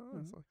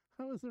 Honestly.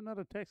 How is there not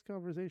a text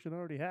conversation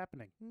already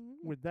happening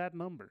Mhm. with that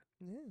number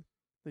Yeah.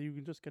 that you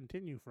can just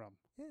continue from?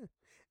 Yeah.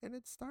 And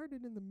it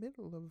started in the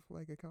middle of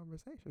like a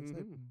conversation. It's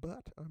like, Mhm.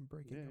 but I'm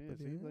breaking up with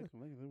see, you. like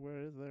where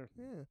it is there.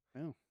 Yeah.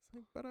 Yeah. It's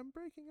like, but I'm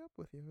breaking up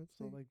with you. It's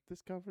So like, like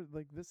this covered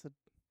like this.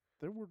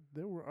 There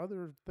were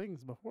other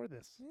things before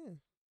this. yeah.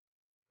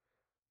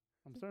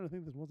 I'm starting to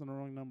think this wasn't a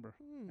wrong number,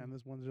 Hmm. and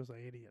this one's just an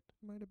idiot.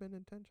 Might have been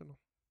intentional.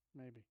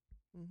 Maybe.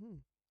 Mm-hmm.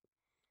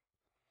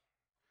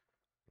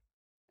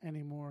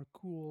 Any more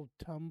cool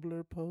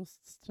Tumblr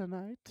posts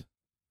tonight?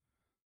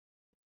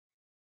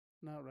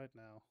 Not right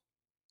now.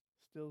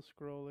 Still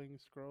scrolling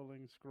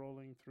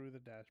through the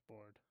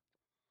dashboard.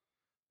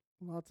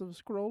 Lots of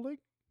scrolling.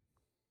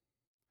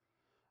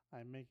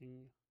 I'm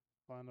making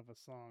fun of a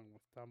song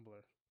with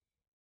Tumblr.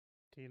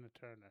 Tina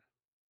Turner.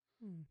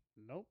 Hmm.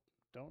 Nope,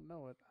 don't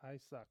know it. I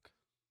suck.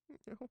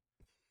 Oh.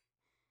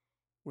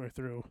 We're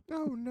through.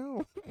 Oh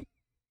no.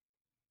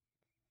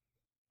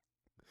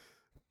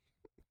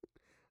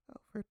 Oh,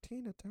 for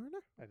Tina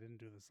Turner? I didn't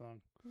do the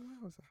song.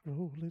 Wowza.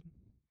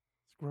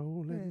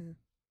 Scrolling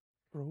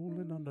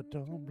Yeah. on the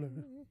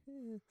Tumblr.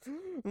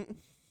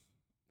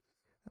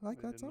 I like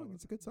I that didn't know song.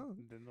 It's a good song.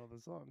 Didn't know the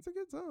song. It's a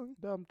good song.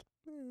 Dumped.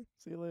 Yeah.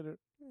 See you later.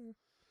 Yeah.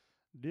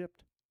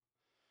 Dipped.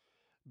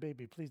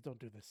 Baby, please don't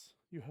do this.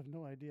 You have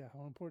no idea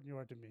how important you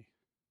are to me.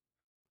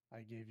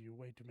 I gave you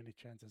way too many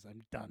chances.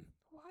 I'm done.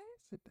 Why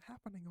is it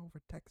happening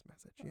over text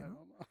message? I You know,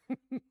 don't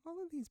know.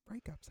 all of these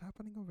breakups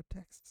happening over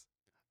texts.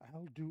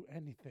 I'll do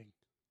anything.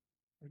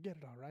 Forget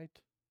it, all right?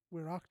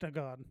 We're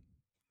Octagon.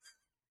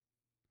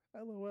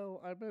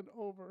 LOL, I meant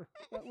over.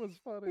 That was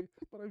funny,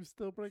 but I'm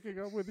still breaking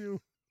up with you.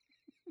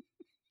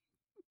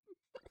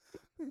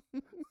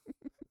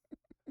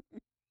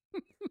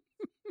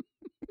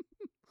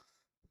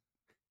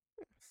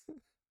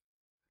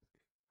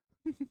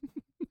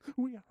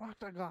 We are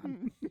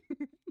Octagon.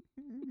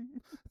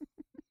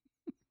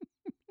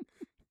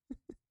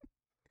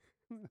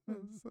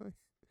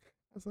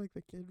 It's like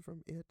the kid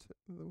from It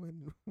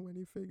when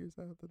he figures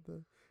out that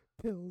the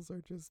pills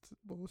are just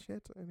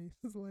bullshit, and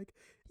he's like,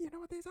 you know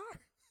what these are?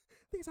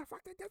 These are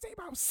fucking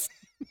gazebos.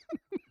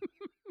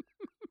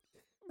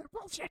 They're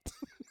bullshit.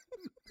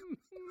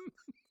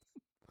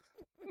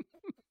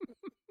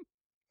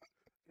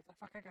 It's a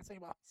fucking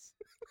gazebos.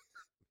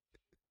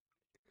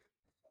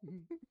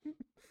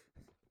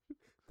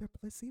 They're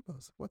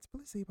placebos. What's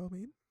placebo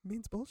mean?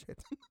 Means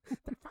bullshit.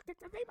 They're fucking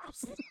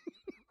gazebos.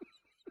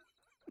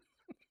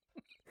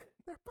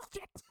 They're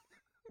bullshit.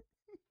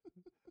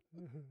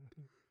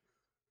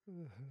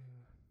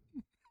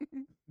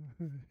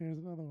 Here's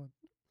another one.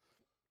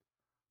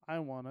 I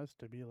want us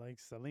to be like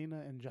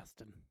Selena and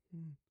Justin.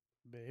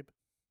 Babe,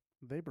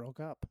 they broke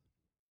up.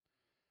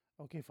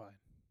 Okay, fine.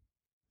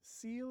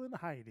 Seal and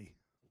Heidi.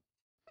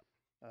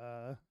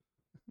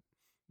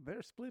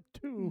 They're split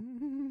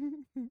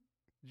too.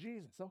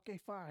 Jesus, okay,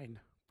 fine.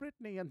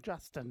 Brittany and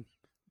Justin.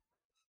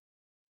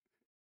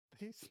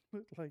 They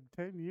split like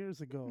 10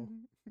 years ago.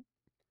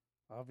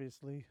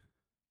 Obviously,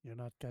 you're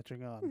not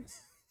catching on.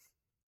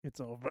 It's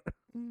over.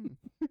 Mm.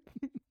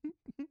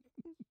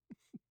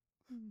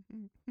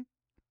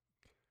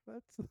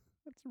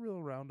 That's a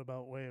real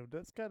roundabout way of.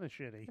 That's kind of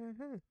shitty.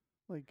 Uh-huh.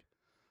 Like,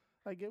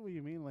 I get what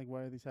you mean. Like,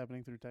 why are these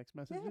happening through text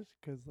messages?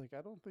 Because, like,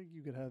 I don't think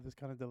you could have this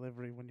kind of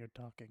delivery when you're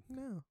talking.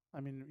 No.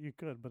 I mean, you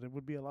could, but it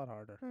would be a lot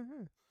harder.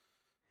 Uh-huh.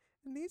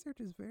 And these are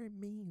just very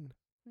mean.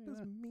 Yeah,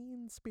 Just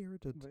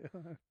mean-spirited. they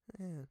are.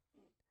 Yeah.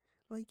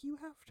 Like, you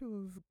have to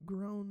have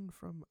grown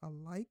from a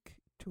like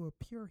to a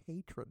pure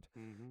hatred.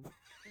 Mm-hmm.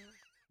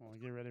 Well,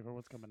 get ready for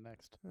what's coming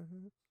next.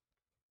 Uh-huh.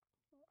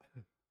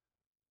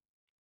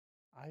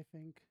 I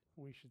think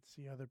we should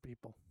see other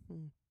people.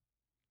 Hmm.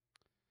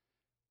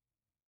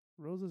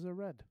 Roses are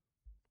red.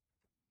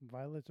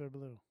 Violets are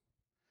blue.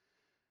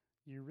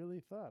 You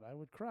really thought I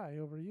would cry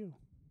over you.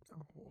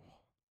 Oh.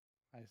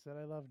 I said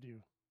I loved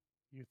you.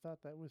 You thought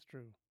that was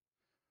true.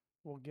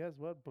 Well, guess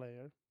what,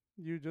 player?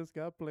 You just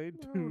got played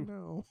Oh, too.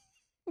 no.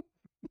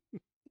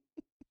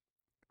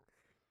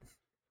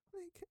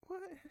 Like, what?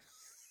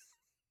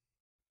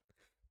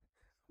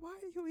 Why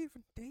are you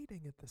even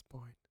dating at this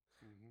point?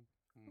 Mm-hmm.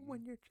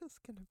 When you're just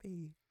gonna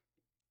be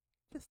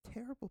just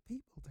terrible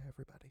people to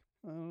everybody.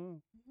 I don't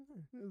know.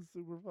 Yeah. It's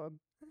super fun.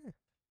 Yeah.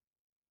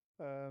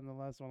 And the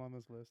last one on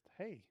this list.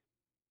 Hey,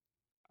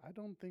 I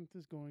don't think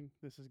this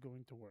is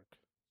going to work.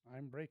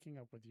 I'm breaking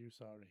up with you.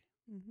 Sorry.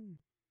 Mm-hmm.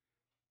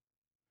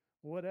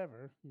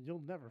 Whatever.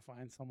 You'll never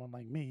find someone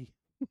like me.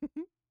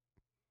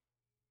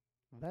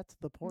 That's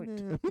the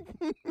point. Yeah.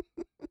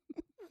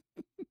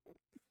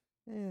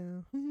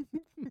 Yeah.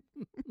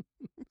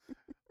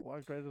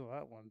 Walked right into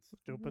that one.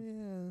 Stupid.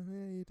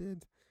 Yeah, you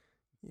did.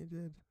 You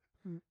did.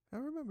 Mm. I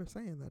remember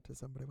saying that to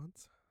somebody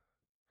once.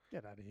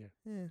 Get out of here.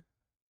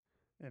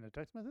 Yeah. In a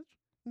text message?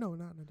 No,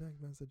 not in a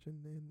text message.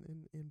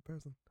 In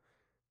person.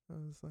 I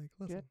was like,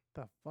 listen. Get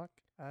the fuck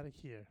out of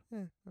here.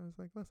 Yeah. I was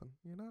like, listen.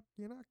 You're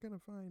not gonna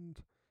find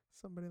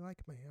somebody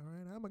like me. All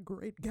right. I'm a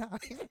great guy.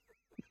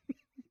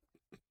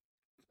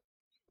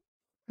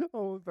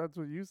 Oh, that's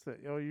what you said.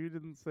 Oh, you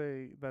didn't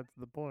say that's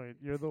the point.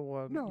 You're the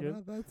one. No,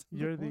 you're, that's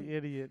you're point. the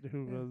idiot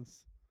who Yeah.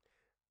 was,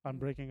 I'm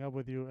breaking up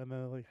with you. And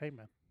then like, hey,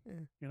 man, Yeah.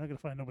 you're not going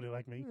to find nobody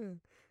like me. Yeah.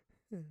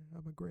 Yeah.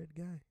 I'm a great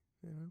guy.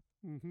 You know.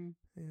 Mm-hmm.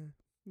 Yeah.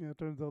 Yeah, it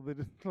turns out they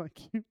didn't like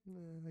you.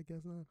 I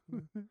guess not.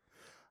 No.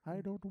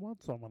 I don't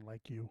want someone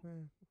like you. Yeah.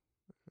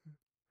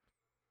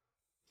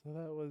 So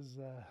that was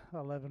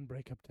 11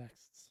 breakup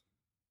texts.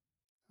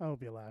 I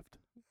hope you laughed.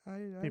 I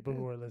People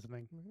who did. are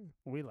listening, Yeah.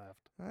 we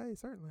laughed. I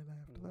certainly It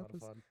laughed. was a lot of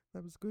fun.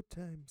 That was good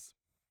times.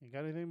 You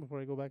got anything before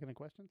I go back into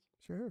questions?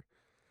 Sure.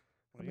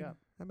 What do you got?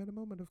 I'm in a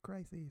moment of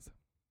crises.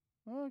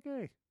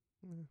 Okay,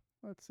 Yeah.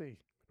 let's see.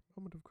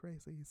 Moment of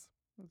crises.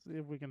 Let's see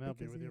if we can help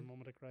you Because with your you-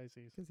 moment of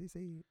crises. Because you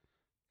see,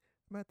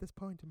 I'm at this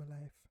point in my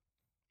life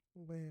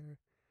where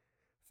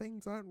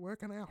things aren't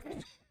working out.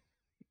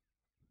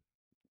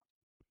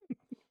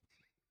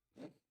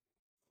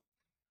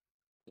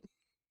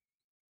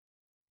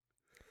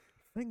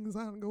 Things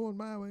aren't going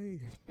my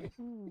way.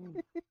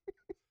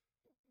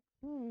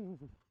 Ooh,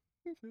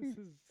 this is.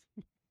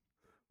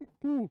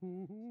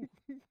 Ooh.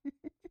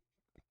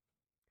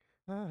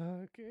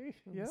 Okay.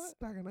 I'm Yeah.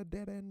 stuck in a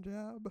dead end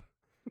job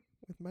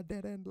with my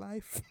dead end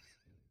life.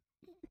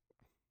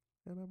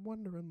 And I'm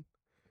wondering,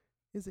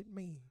 is it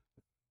me?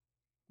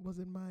 Was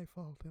it my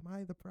fault? Am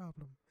I the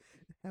problem?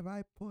 Have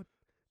I put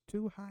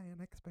too high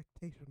an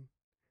expectation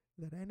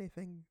that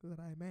anything that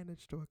I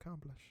managed to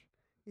accomplish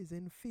is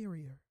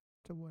inferior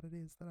to what it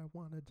is that I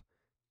wanted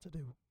to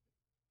do?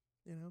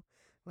 You know,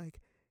 like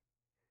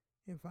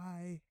if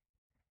I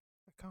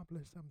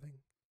accomplish something,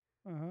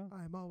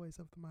 I'm always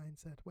of the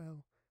mindset,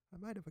 well, I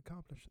might have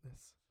accomplished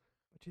this,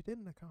 but you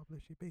didn't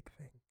accomplish your big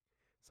thing,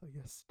 so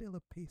you're still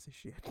a piece of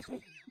shit.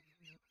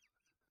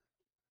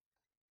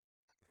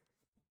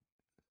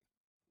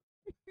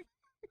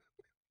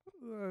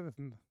 I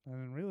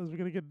didn't realize we are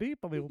gonna get deep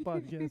on the old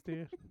podcast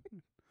here.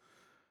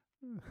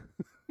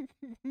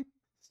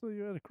 So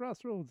you're at a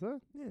crossroads, huh?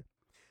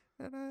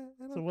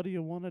 So what do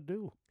you want to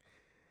do?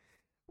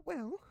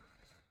 Well,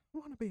 I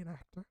want to be an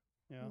actor.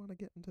 Yeah. I want to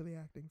get into the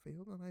acting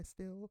field, and I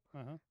still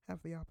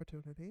have the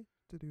opportunity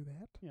to do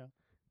that. Yeah.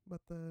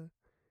 But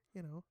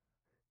You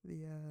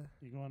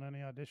go on any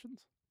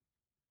auditions?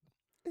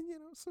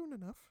 and soon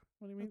enough.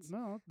 What do you mean? That's-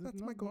 No,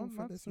 that's my goal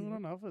for not this soon year.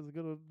 enough. It's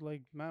gonna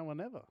like now or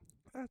never.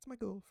 That's my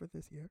goal for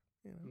this year.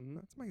 Mhm.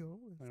 That's my goal.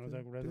 Is And to was that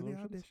do the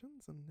resolutions?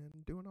 auditions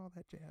and doing all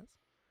that jazz.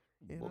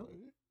 You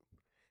know?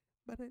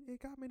 But it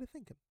got me to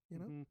thinking.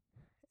 Mhm.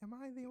 Am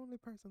I the only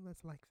person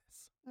that's like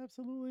this?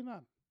 Absolutely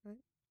not.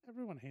 Right.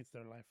 Everyone hates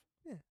their life.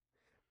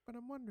 But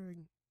I'm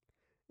wondering,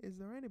 is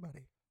there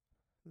anybody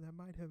that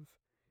might have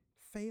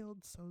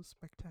failed so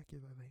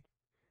spectacularly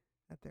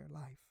at their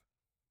life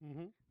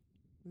Mm-hmm.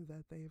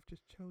 that they have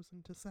just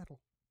chosen to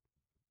settle?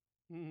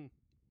 Mm-hmm.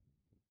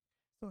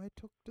 So I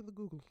took to the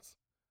Googles,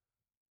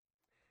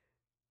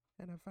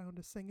 and I found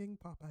a singing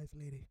Popeyes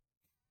lady.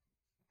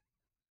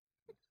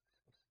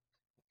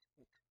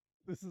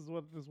 This is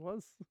what this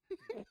was.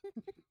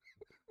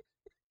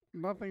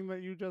 Nothing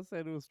that you just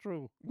said was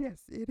true.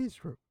 Yes, it is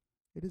true.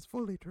 It is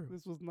fully true.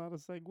 This was not a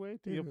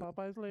segue to your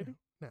Popeyes lady?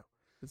 No,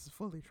 this is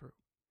fully true.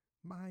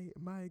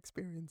 My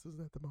experiences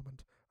at the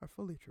moment are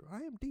fully true.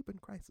 I am deep in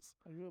crisis.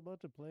 Are you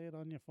about to play it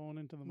on your phone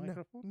into the No,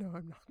 microphone? no,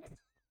 I'm not.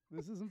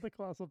 This isn't the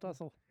colossal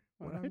tussle.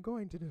 What I'm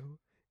going to do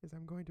is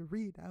I'm going to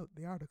read out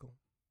the article.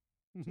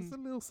 Just a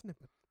little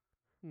snippet,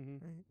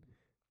 Mm-hmm. right?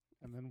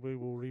 And then we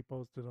will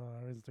repost it on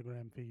our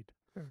Instagram feed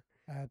Sure.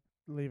 at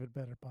Leave It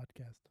Better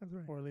Podcast That's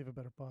right. or Leave It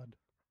Better Pod.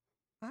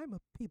 I'm a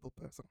people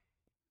person.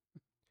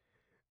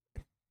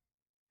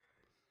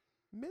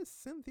 Miss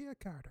Cynthia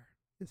Carter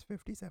is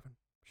 57.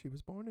 She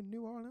was born in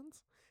New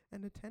Orleans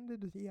and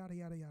attended yada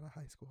yada yada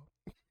high school.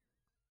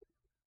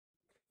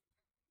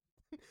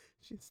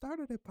 She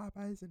started at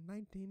Popeyes in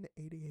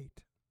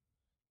 1988.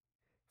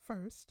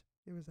 First,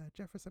 it was at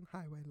Jefferson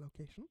Highway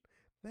location,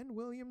 then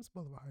Williams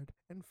Boulevard,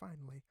 and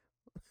finally,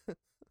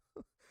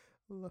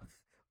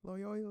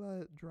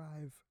 Loyola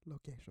Drive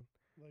location.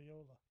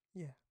 Loyola.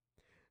 Yeah.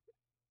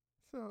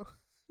 So,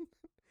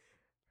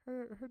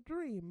 her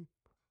dream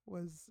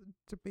was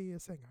to be a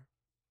singer.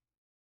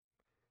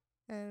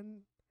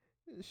 And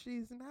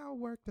she's now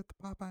worked at the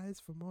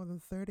Popeyes for more than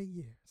 30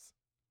 years.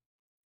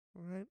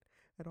 Right?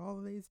 At all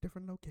of these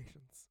different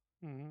locations.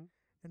 Mm-hmm.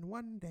 And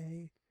one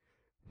day,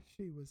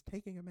 she was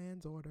taking a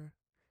man's order,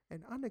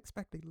 and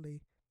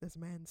unexpectedly, this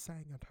man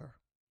sang at her,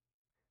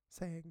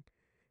 saying,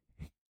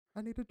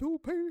 "I need a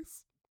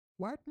 2-piece,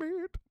 white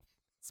meat,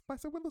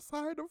 spicy with a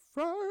side of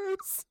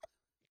fries."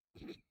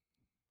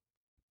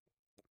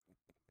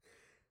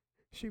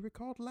 She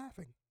recalled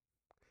laughing,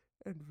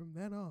 and from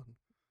then on,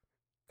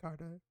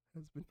 Carter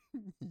has been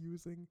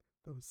using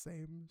those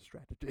same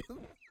strategies.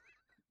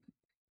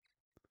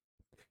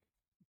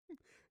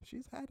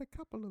 She's had a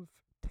couple of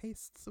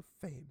tastes of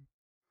fame,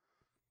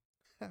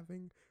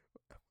 having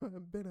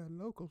been a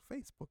local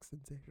Facebook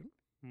sensation.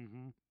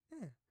 Mm-hmm.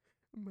 Yeah,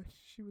 but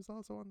she was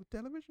also on the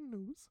television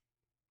news,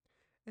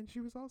 and she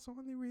was also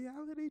on the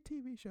reality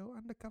TV show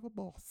Undercover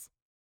Boss.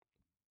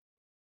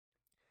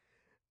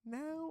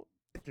 Now,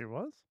 She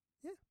was?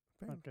 yeah,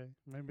 apparently. Okay.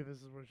 Maybe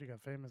this is where she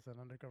got famous at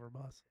Undercover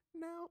Boss.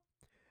 Now,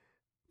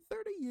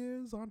 30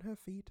 years on her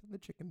feet in the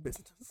chicken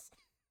business.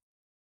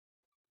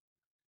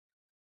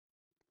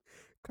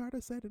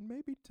 Carter said it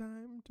may be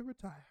time to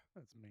retire.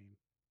 That's mean.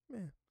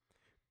 Yeah.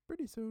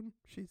 Pretty soon,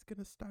 she's going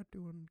to start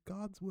doing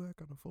God's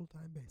work on a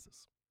full-time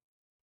basis.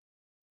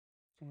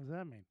 What does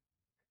that mean?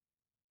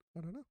 I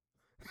don't know.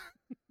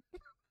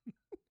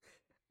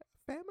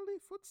 Family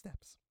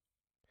footsteps.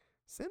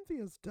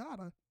 Cynthia's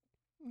daughter,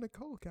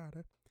 Nicole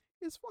Carter,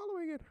 is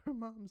following in her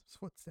mom's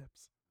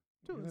footsteps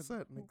to a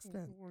certain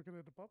extent. Working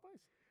at the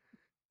Popeyes?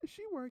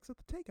 She works at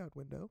the takeout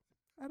window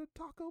at a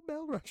Taco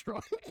Bell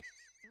restaurant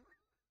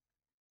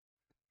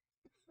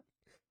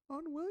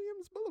on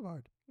Williams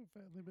Boulevard.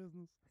 Family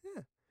business.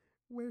 Yeah,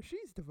 where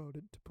she's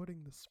devoted to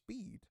putting the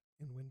speed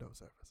in window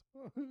service.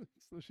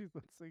 So she's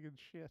not singing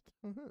shit.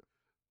 Uh-huh.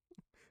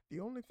 The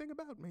only thing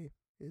about me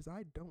is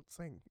I don't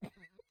sing,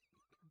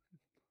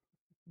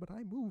 but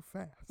I move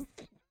fast.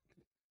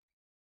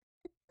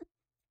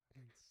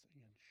 Ain't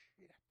singing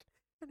shit.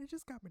 And it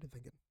just got me to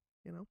thinking,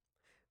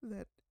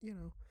 that,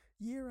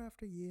 year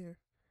after year,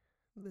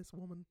 this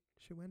woman,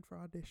 she went for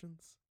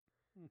auditions,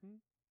 Mm-hmm.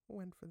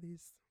 went for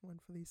these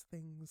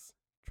things,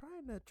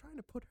 trying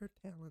to put her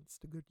talents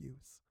to good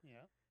use.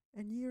 Yeah.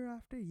 And year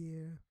after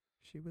year,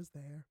 she was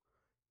there.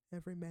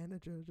 Every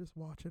manager just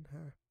watching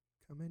her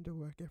come into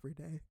work every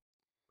day,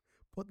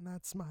 putting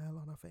that smile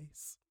on her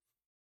face.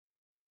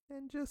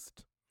 And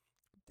just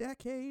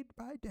decade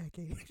by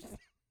decade,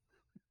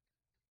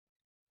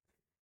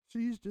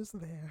 she's just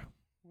there.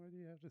 Why do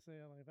you have to say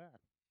it like that?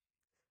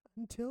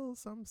 Until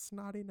some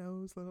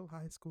snotty-nosed little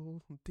high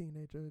school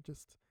teenager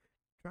just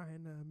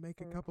trying to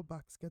make a couple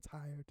bucks gets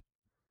hired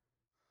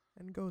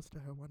and goes to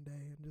her one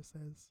day and just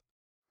says,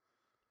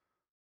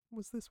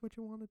 "Was this what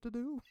you wanted to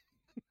do?"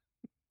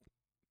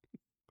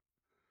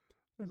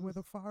 And with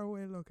a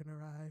faraway look in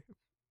her eye,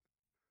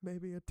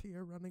 maybe a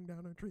tear running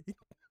down her cheek,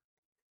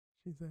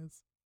 she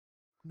says,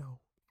 "No."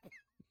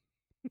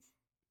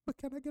 "But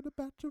can I get a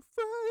batch of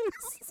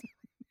fries?"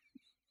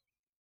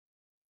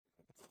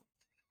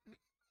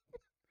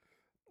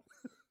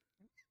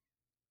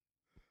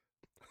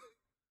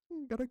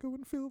 "Gotta go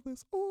and fill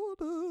this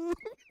order."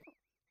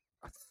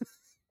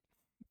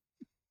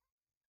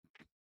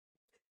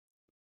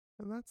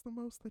 And that's the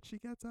most that she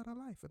gets out of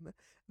life. And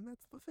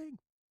that's the thing.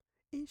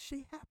 Is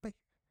she happy?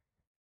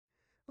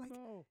 Like,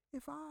 No.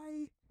 if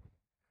I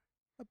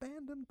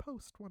abandon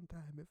post one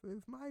time,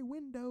 if my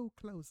window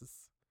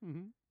closes,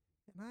 Mm-hmm.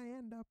 and I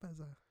end up as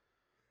a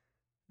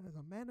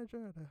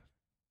manager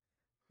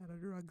at a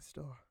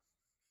drugstore,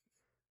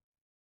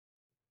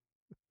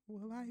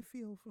 will I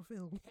feel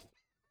fulfilled?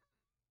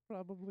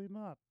 Probably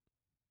not.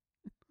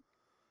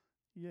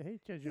 You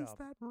hate your job. Is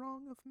that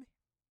wrong of me?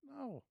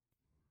 No.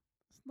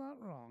 It's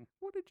not wrong.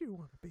 What did you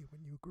want to be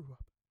when you grew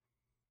up?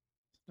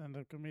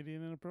 Stand-up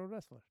comedian and a pro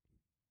wrestler.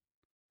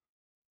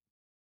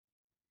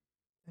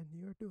 And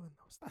you're doing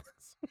those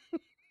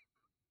things.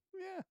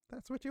 Yeah.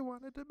 That's what you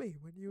wanted to be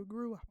when you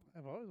grew up.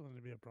 I've always wanted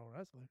to be a pro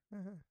wrestler.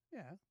 Uh-huh.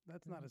 Yeah,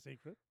 that's not Mhm. a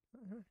secret.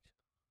 All right.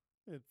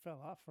 It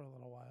fell off for a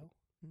little while,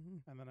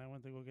 Mm-hmm. and then I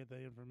went to go get the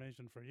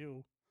information for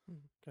you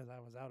Mm-hmm. because I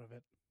was out of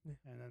it, Yeah.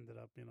 and ended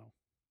up,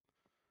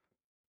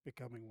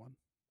 becoming one.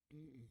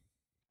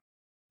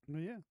 But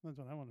yeah, that's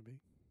what I want to be.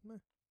 Yeah.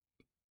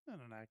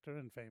 And an actor,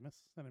 and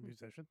famous, and a Mm.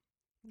 musician.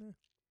 Yeah.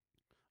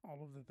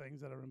 All of the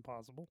things that are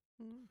impossible,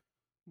 Mm-hmm.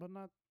 but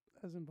not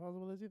as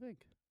impossible as you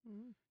think.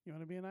 Mm-hmm. You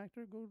want to be an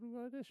actor? Go do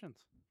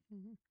auditions.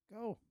 Mm-hmm.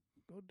 Go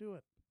do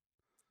it.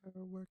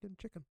 Or working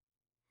chicken.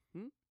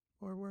 Hmm?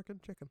 Or working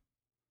chicken.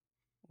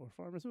 Or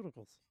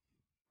pharmaceuticals.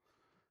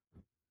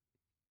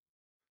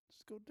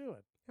 Just go do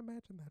it.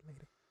 Imagine that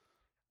lady.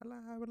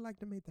 I would like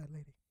to meet that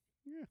lady.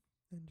 Yeah.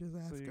 And just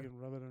ask So you her, can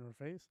rub it in her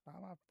face.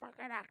 I'm a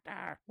fucking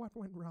actor. what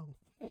went wrong?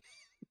 You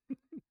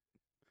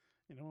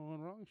know what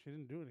went wrong? She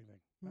didn't do anything.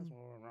 That's Mm.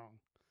 what went wrong.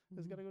 Mhm.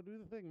 Just gotta go do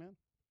the thing, man.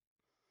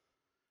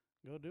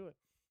 Go do it.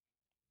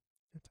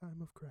 A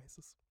time of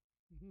crisis.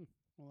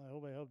 Well, I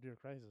hope I helped your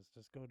crisis.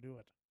 Just go do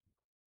it.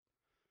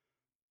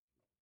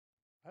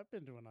 I've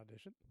been to an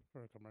audition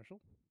for a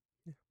commercial.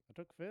 Yeah. I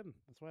took Finn.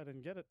 That's why I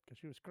didn't get it, because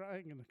she was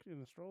crying in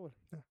the stroller.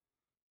 Yeah.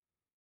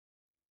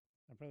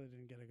 I probably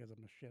didn't get it because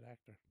I'm a shit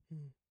actor.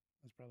 Mm.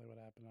 That's probably what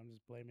happened. I'm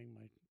just blaming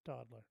my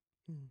toddler.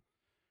 Mm.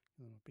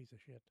 'Cause I'm a piece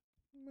of shit.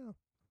 Well,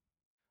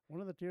 One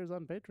of the tiers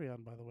on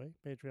Patreon, by the way.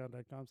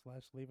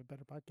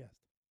 Patreon.com/LeaveItBetterPodcast.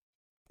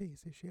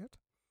 piece of shit.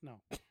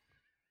 No.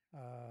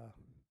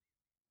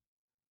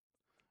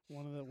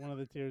 One of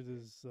the tiers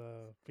is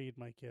feed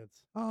my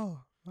kids.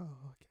 Oh,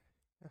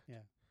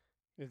 okay.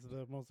 It's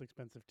the most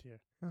expensive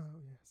tier. Oh,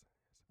 yes.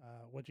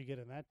 What you get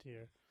in that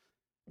tier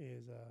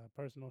is a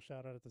personal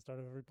shout out at the start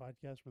of every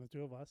podcast from the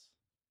two of us.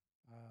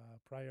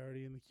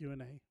 Priority in the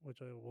Q&A,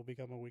 which will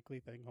become a weekly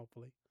thing,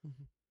 hopefully.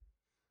 Mm-hmm.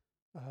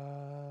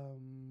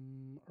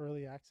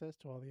 Early access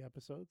to all the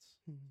episodes.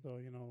 Mm-hmm. So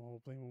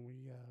hopefully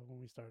when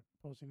we start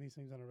posting these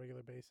things on a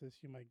regular basis,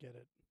 you might get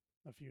it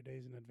a few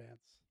days in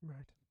advance.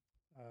 Right.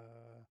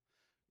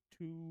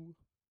 2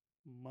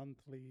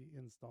 monthly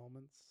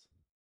installments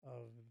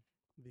of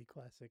the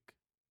classic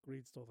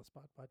Greed Stole the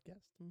Spot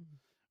podcast, Mm-hmm.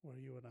 where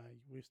you and I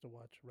used to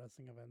watch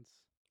wrestling events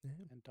Yeah.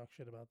 and talk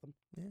shit about them.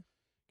 Yeah.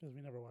 Because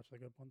we never watched the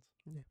good ones.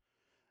 Yeah.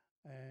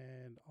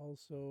 And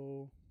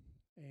also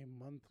a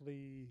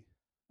monthly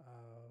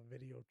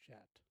video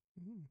chat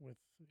Mm. with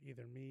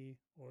either me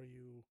or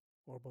you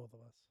or both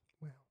of us.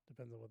 Well,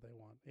 Depends on what they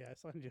want. Yeah, I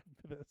signed you up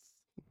for this.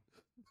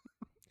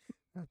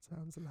 that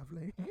sounds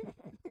lovely.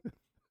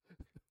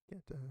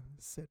 Get to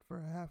sit for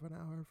a half an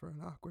hour for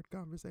an awkward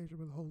conversation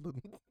with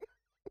Holden.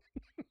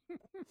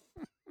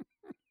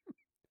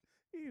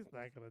 He's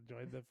not going to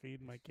join the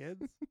feed my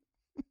kids.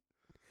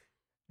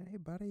 Hey,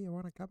 buddy, you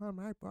want to come on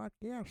my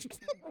podcast?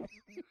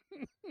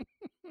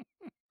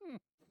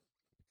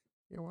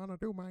 You want to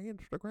do my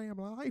Instagram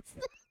live?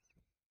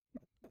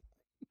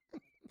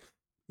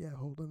 Yeah,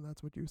 Holden,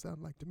 that's what you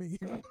sound like to me.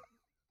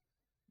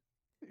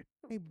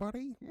 Hey,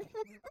 buddy. You're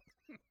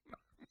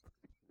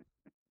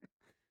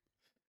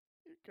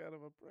kind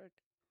of a prick.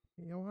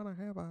 You want to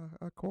have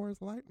a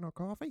Coors Light and a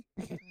coffee?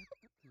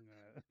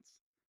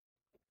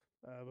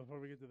 Before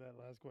we get to that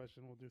last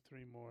question, we'll do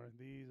 3 more.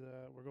 These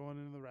we're going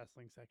into the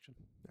wrestling section.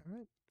 All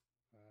right.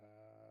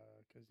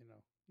 Because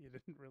you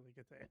didn't really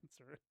get to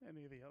answer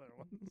any of the other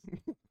ones.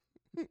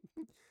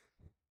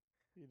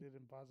 You did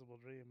Impossible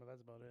Dream, but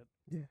that's about it.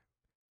 Yeah,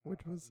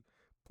 which was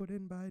put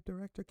in by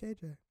director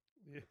KJ.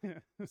 Yeah.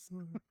 He's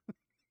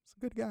a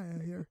good guy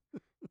out here.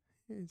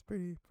 He's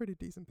pretty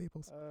decent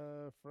people.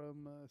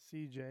 From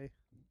CJ.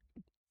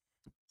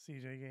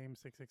 CJ Game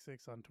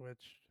 666 on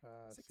Twitch.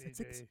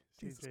 666.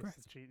 Jesus CJ Christ.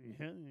 Sacchini.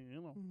 Yeah,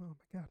 Oh my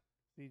God.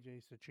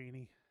 CJ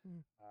Sacchini.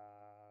 Mm.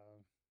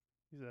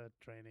 He's a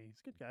trainee. He's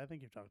a good guy. I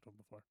think you've talked to him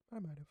before. I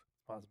might have.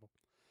 Possible.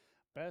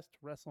 Best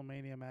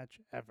WrestleMania match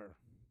ever.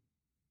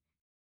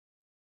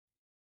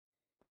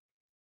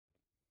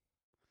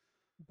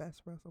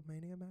 Best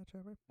WrestleMania match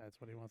ever? That's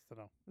what he wants to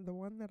know. The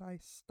one that I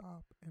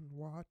stop and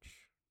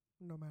watch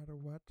no matter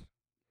what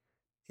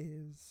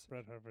is...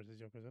 Bret Hart versus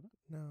Yokozuna?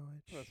 No,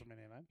 it's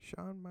WrestleMania 9.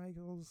 Shawn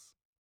Michaels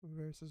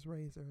versus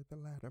Razor, the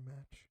ladder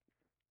match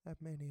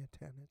at Mania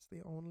 10. It's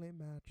the only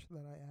match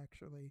that I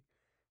actually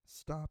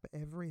stop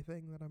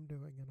everything that I'm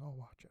doing and I'll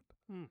watch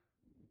it.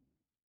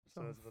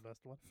 So that's the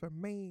best one? For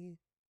me,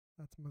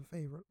 that's my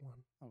favorite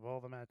one. Of all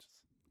the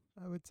matches?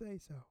 I would say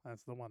so.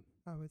 That's the one.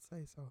 I would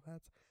say so.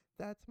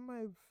 That's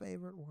my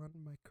favorite one,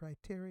 my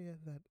criteria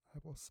that I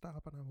will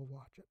stop and I will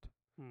watch it.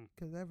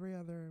 Because every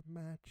other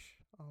match,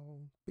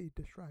 I'll be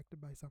distracted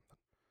by something.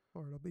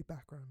 Or it'll be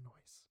background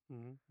noise.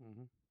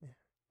 Yeah.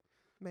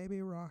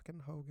 Maybe Rock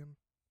and Hogan.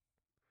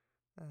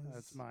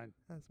 That's mine.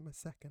 As my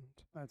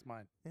second. That's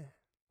mine. Yeah.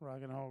 Rock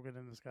and Hogan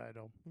in the Sky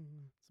Dome.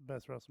 It's the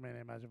best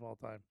WrestleMania match of all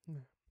time. Yeah.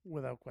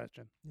 Without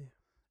question. Yeah.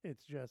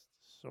 It's just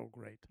so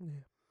great.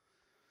 Yeah.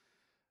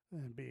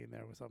 And being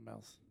there with something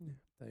else. Yeah.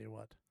 Tell you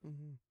what.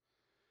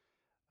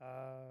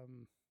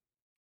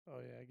 Oh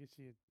yeah, I guess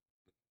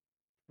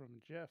from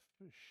Jeff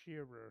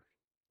Shearer.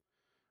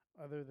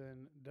 Other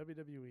than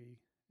WWE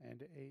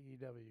and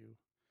AEW,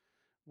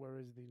 where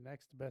is the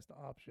next best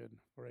option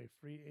for a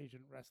free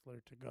agent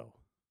wrestler to go?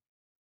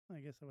 I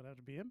guess it would have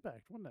to be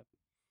Impact, wouldn't it?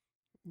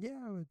 Yeah,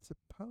 I would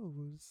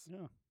suppose.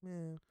 Yeah.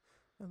 Yeah.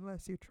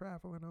 Unless you're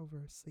traveling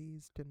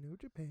overseas to New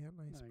Japan,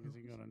 I I suppose. guess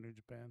you can go to New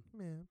Japan.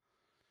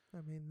 Yeah.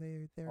 I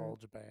mean, they're All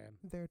Japan.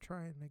 they're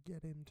trying to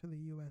get into the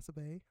US of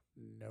A.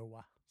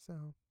 Noah.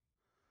 So,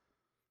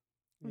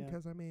 Yeah.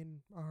 because I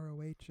mean,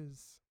 ROH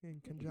is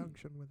in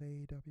conjunction with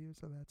AEW,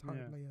 so that's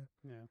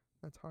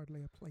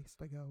hardly a place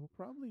to go.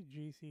 Probably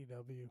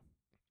GCW.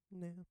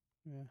 Yeah.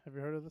 Yeah. Have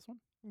you heard of this one?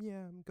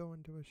 Yeah, I'm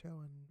going to a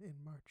show in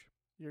March.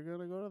 You're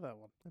gonna go to that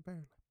one.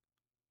 Apparently,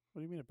 What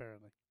do you mean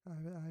apparently?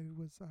 I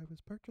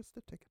was purchased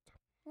a ticket.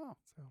 Oh,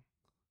 So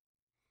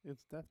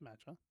it's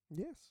deathmatch, huh?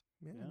 yes,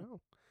 yeah, Yeah. I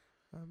know.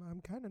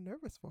 I'm kind of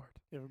nervous for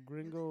it. If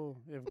Gringo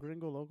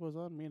Loco's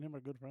on, me and him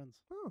are good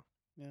friends. Oh,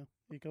 Yeah.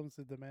 He comes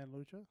to Demand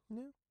Lucha.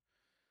 yeah.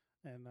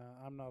 And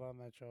I'm not on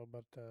that show,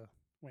 but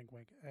wink,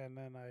 wink. And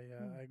then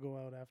Hmm. I go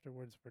out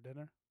afterwards for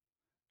dinner,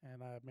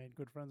 and I made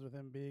good friends with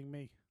him, being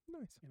me.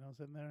 Nice. You know,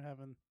 sitting there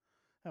having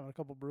a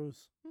couple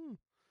brews Hmm.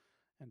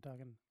 and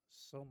talking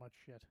so much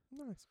shit.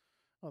 Nice.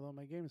 Although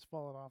my game's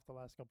fallen off the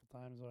last couple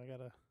times, so I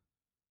gotta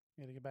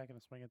get back in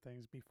the swing of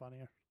things, be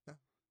funnier. Yeah.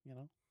 You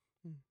know,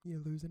 You're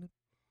losing it.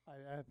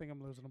 I think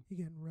I'm losing him. You're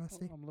getting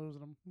rusty. I'm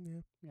losing him.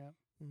 Yeah. Yeah,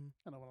 Mm.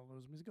 I don't want to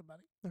lose him. He's a good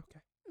buddy.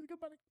 Okay. He's a good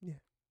buddy. Yeah.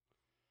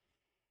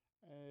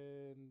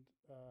 And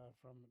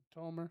from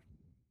Tomer,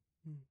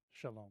 Mm.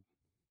 Shalom,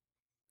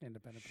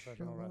 independent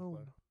professional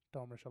wrestler.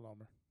 Tomer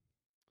Shalomer.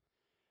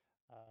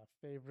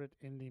 Favorite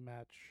indie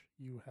match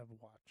you have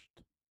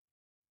watched?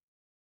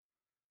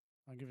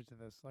 I'll give it to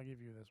this. I'll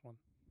give you this one.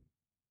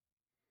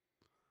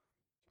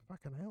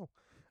 Fucking hell.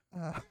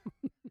 Uh,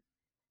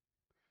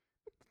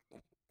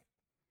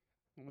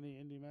 How many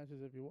indie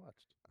matches have you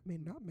watched? I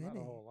mean, not many. Not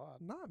a whole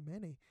lot. Not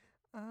many.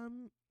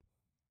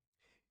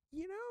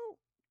 You know,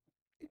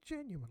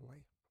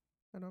 genuinely,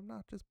 and I'm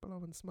not just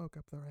blowing smoke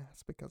up their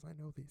ass because I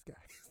know these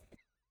guys,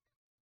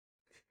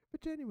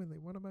 but genuinely,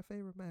 one of my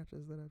favorite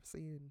matches that I've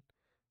seen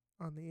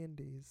on the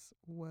indies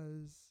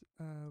was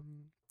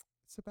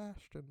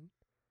Sebastian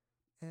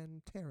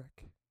and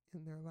Tarek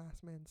in their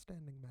Last Man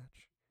Standing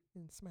match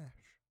in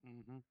Smash.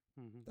 Mm-hmm.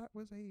 Mm-hmm. That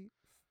was a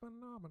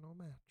phenomenal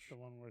match. The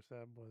one where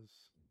Seb was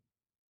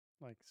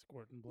like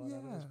squirting blood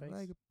out of his face.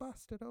 Like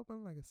busted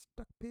open like a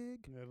stuck pig.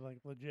 Yeah, like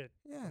legit.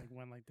 Yeah. Like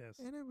went like this.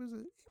 And it was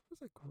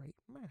a great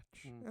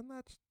match. Mm. And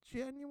that's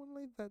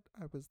genuinely that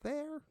I was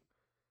there.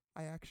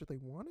 I actually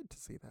wanted to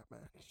see that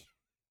match.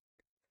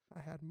 I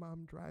had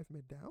Mom drive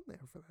me down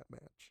there for that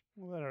match.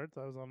 Well, that hurts.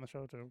 I was on the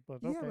show too. But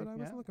Yeah, okay. but I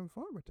was looking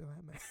forward to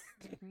that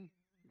match.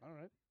 All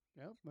right.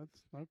 Yep,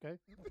 that's okay.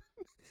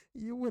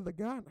 You were the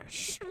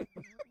garnish. I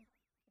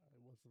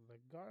was the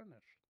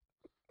garnish.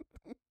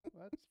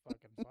 That's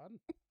fucking fun.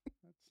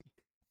 That's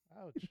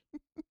ouch.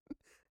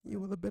 You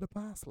were the bit of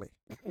parsley.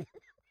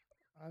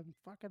 I'm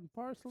fucking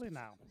parsley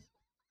now.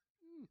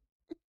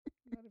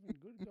 Not even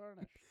good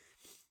garnish.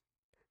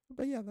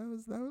 But yeah, that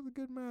was a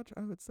good match.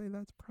 I would say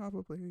that's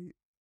probably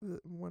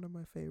one of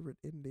my favorite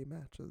indie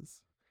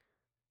matches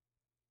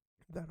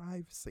that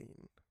I've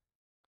seen.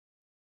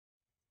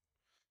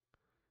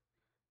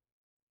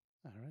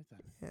 All right then.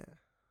 Yeah.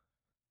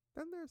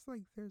 Then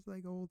there's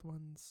like old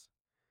ones.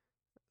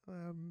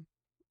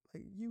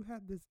 Like you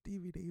had this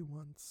DVD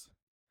once,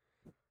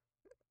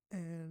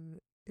 and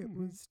it Mhm.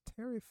 was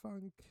Terry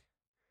Funk,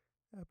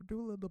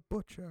 Abdullah the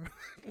Butcher,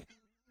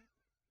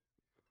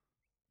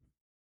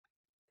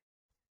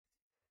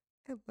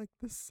 and like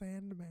the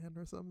Sandman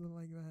or something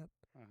like that.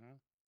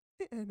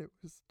 And it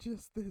was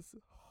just this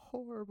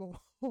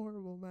horrible,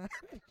 horrible match.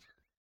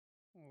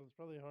 Well, it's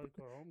probably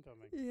Hardcore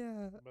Homecoming.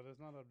 Yeah. But it's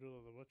not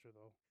Abdullah the Butcher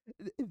though.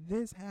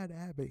 This had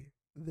Abby.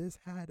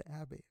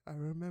 I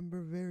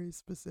remember very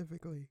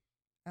specifically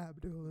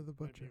Abdullah the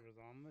Butcher. Maybe he was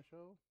on the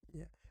show.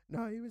 Yeah.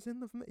 No, he was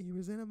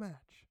in a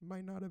match.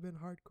 Might not have been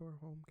Hardcore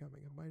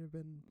Homecoming. It might have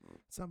been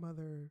some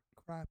other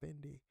crap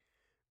indie.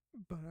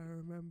 But I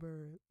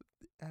remember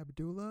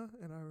Abdullah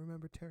and I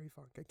remember Terry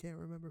Funk. I can't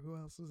remember who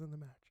else was in the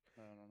match.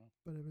 I don't know.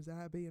 But it was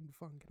Abby and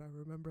Funk, and I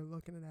remember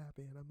looking at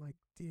Abby and I'm like,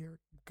 dear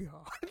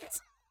God.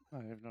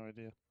 I have no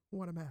idea.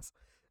 What a mess.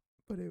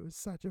 But it was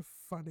such a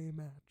funny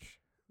match.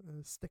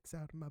 Sticks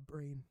out in my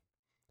brain.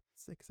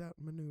 Sticks out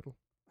in my noodle.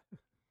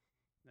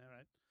 All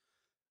right.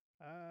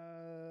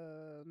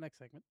 Next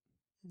segment.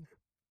 Yeah.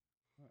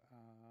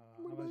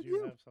 What Unless about you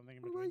you? have something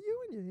in What between. about you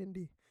and your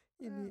indie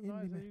No,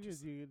 I indie said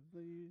matches?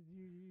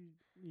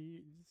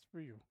 it's for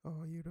you.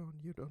 Oh, you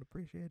don't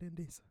appreciate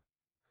indies.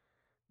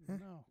 Huh?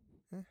 No.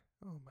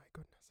 Oh my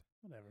goodness.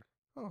 Whatever.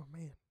 Oh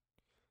man.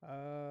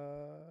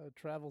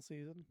 Travel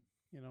season.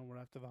 You know, we're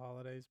after the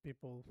holidays.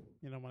 People,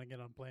 want to get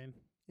on plane,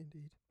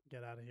 Indeed.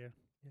 get out of here.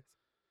 Yes.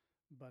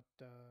 But,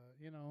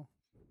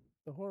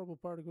 the horrible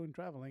part of going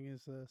traveling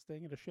is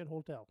staying at a shit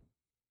hotel.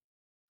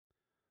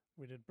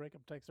 We did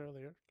breakup text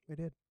earlier. We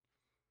did.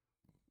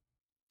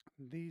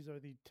 These are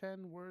the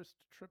 10 worst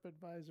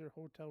TripAdvisor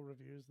hotel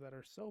reviews that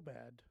are so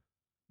bad,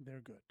 they're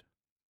good.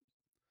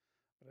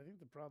 But I think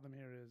the problem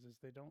here is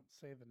they don't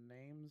say the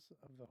names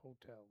of the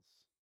hotels.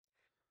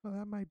 Well,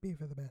 that might be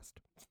for the best.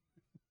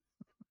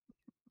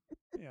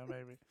 Yeah,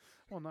 maybe.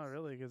 Well, not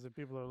really, because if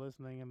people are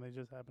listening and they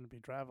just happen to be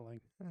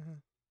traveling, Uh-huh.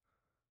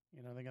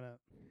 they're gonna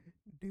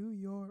Do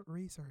your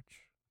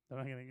research. they're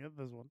not gonna get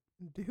this one.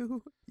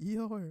 Do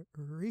your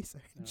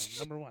research.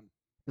 Number one,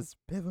 It's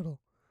pivotal.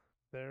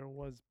 there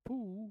was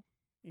poo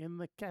in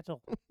the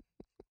kettle.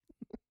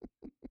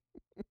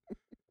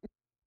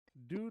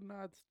 Do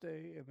not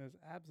stay in this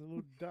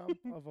absolute dump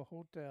of a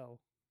hotel.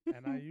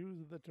 And I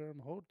use the term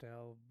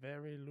hotel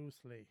very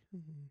loosely,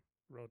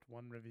 wrote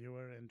one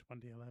reviewer in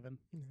 2011.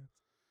 Yes.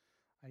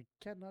 I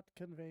cannot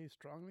convey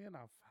strongly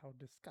enough how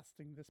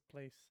disgusting this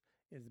place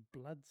is.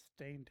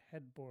 Blood-stained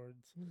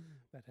headboards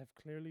that have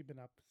clearly been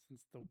up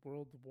since the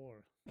World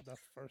War, the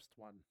first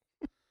one.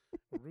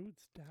 Rude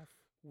staff,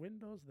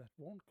 windows that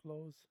won't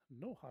close,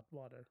 no hot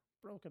water,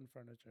 broken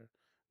furniture,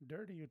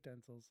 dirty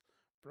utensils,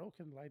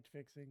 broken light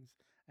fixings,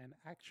 and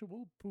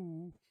actual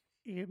poo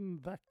in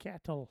the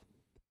kettle.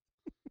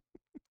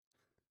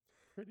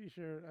 Pretty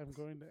sure I'm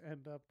going to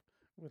end up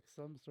with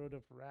some sort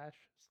of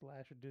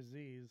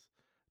rash/disease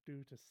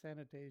due to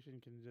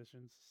sanitation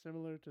conditions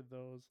similar to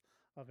those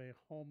of a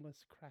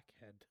homeless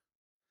crackhead.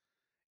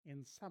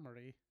 In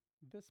summary,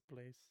 this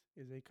place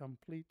is a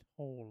complete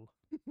hole.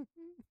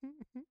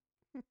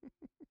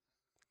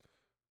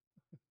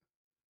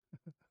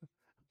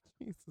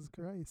 Jesus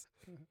Christ.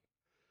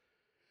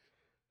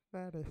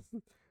 That is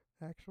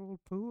actual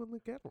poo in the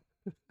kettle.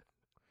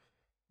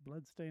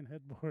 Bloodstained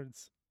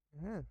headboards.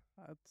 Yeah.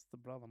 That's the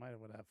problem I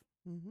would have.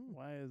 Mm-hmm.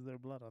 Why is there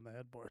blood on the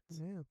headboards?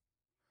 Yeah.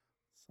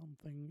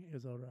 Something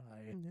is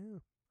awry. Yeah.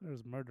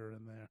 There's murder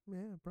in there.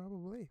 Yeah,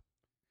 probably.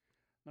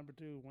 Number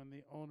two, when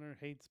the owner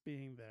hates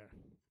being there.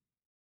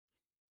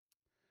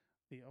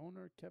 The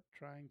owner kept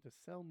trying to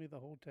sell me the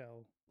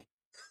hotel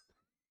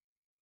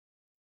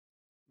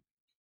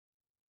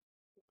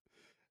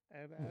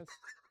and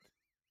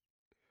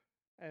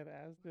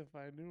asked if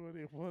I knew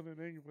anyone in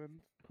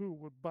England who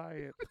would buy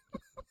it.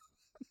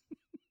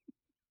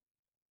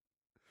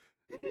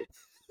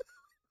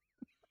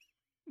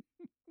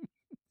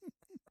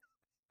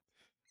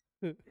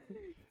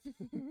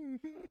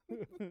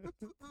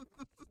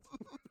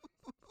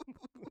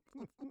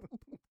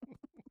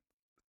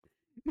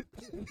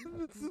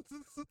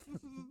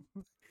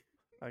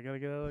 I gotta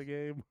get out of the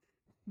game.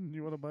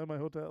 You want to buy my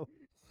hotel?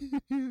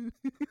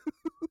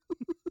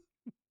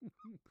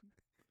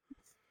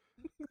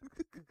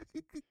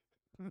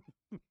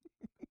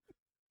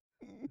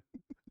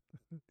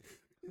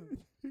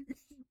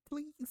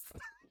 Please.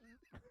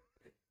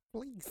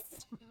 Please.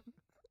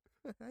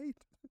 Right?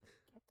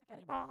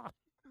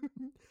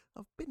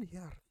 I've been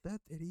here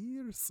 30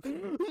 years. I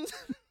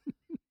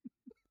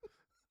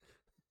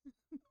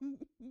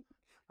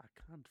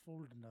can't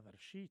fold another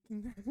sheet.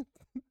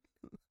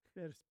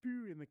 There's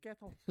poo in the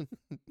kettle.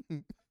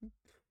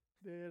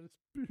 There's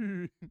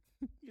poo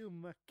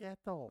in the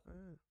kettle.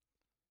 There's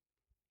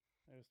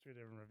 3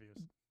 different reviews.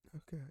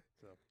 Okay.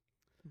 So,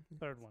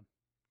 third one.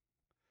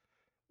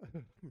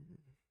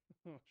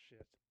 Oh,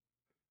 shit.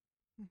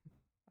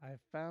 I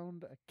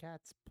found a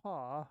cat's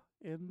paw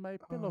in my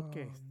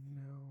pillowcase. Oh,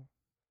 no.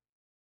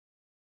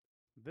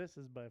 This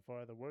is by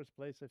far the worst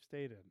place I've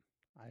stayed in.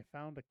 I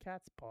found a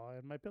cat's paw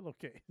in my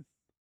pillowcase.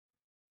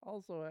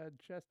 Also had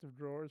chest of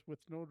drawers with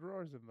no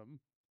drawers in them,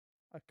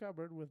 a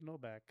cupboard with no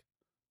back,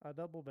 a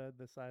double bed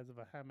the size of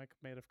a hammock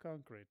made of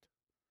concrete,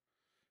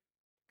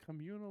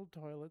 communal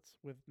toilets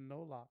with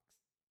no locks.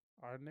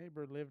 Our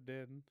neighbor lived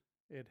in.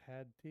 It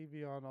had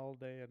TV on all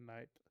day and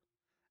night,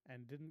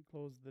 and didn't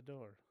close the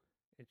door.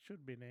 It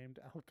should be named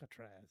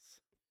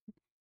Alcatraz.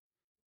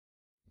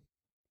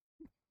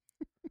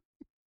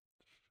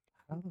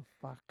 How the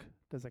fuck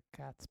does a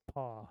cat's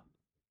paw,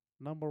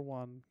 number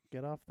one,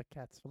 get off the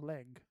cat's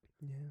leg,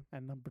 Yeah.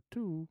 and number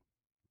two,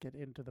 get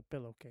into the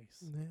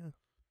pillowcase? Yeah.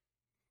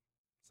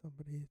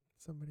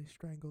 Somebody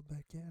strangled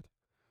that cat.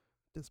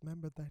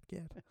 Dismembered that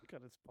cat.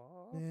 Got his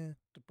paw Yeah.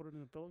 to put it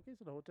in a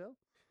pillowcase at a hotel?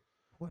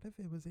 What if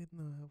it was in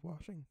the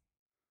washing?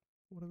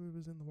 What if it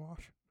was in the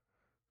wash?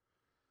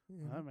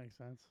 Yeah. That makes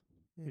sense.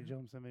 Yeah. He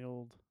jumps in the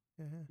old,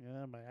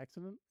 Yeah. by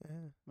accident.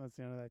 Yeah. That's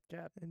the end of that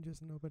cat. And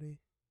just nobody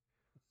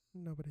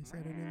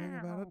said anything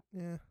about it.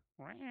 Yeah.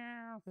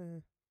 Yeah.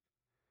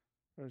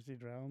 First he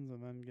drowns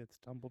and then gets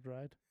tumble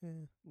dried.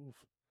 Yeah.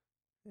 Oof.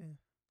 Yeah.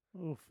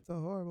 Oof. It's a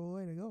horrible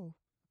way to go.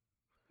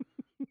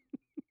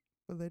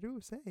 But they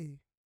do say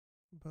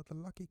about the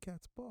lucky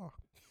cat's paw.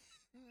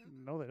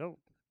 No, they don't.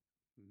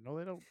 No,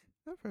 they don't.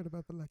 I've heard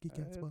about the lucky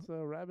cat's paw. It's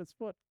a rabbit's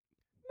foot.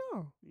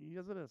 No.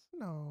 Yes, it is.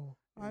 No.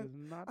 It is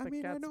not I the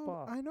mean, cat's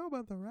paw. I know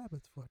about the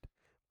rabbit's foot,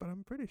 but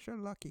I'm pretty sure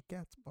lucky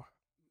cat's paw.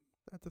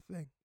 That's a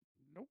thing.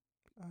 Nope.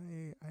 I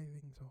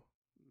think so.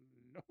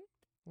 Nope.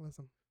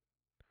 Listen.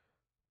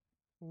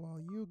 While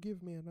you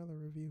give me another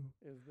review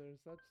Is there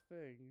such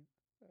thing?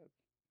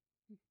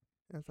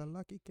 as a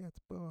lucky cat's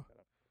paw.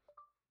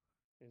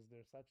 Is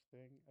there such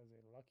thing as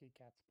a lucky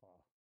cat's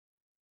paw?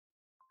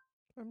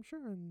 I'm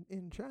sure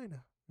in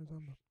China or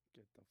something.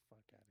 Get the fuck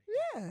out of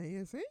here. Yeah,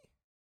 you see?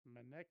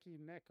 Maneki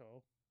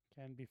Neko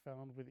can be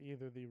found with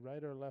either the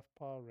right or left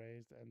paw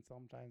raised and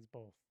sometimes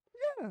both.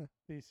 Yeah.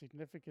 The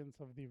significance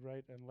of the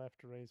right and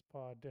left raised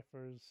paw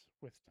differs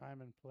with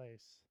time and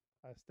place.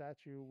 A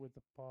statue with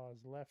the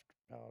left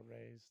paw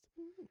raised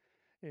Mm,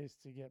 is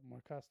to get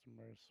more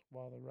customers,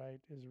 while the right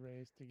is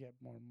raised to get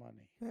more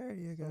money. there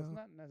you So it's go.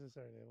 not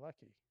necessarily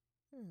lucky.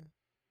 Yeah.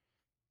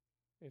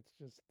 It's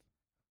just,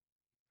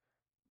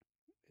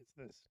 it's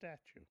the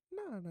statue.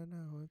 No.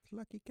 It's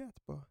Lucky Cat's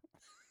paw.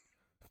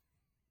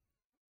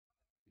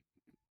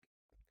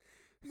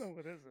 No,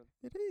 it isn't.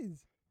 It is.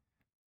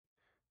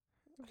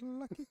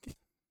 Lucky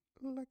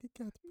Lucky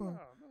Cat's paw.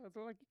 No, it's a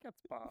lucky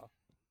cat's paw.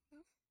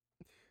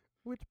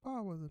 Which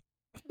paw was it?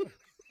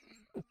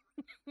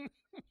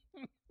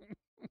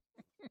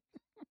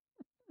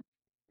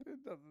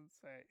 It doesn't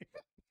say.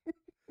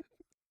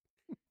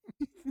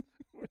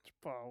 Which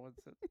paw was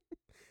it?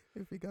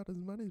 If he got his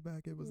money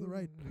back, it was the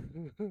right.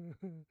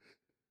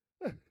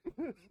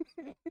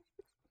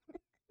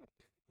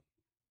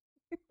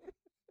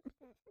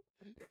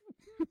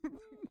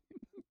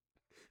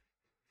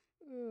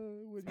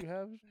 When you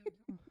have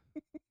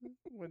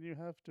when you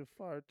have to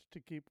fart to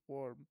keep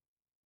warm,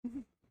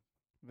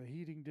 the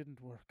heating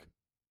didn't work.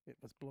 It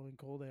was blowing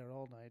cold air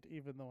all night,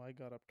 even though I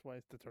got up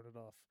twice to turn it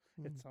off.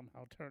 It Mm.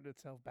 somehow turned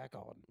itself back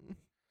on. Mm.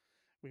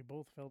 We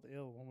both felt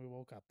ill when we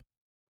woke up.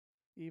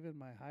 Even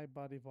my high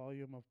body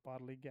volume of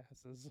bodily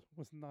gases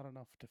was not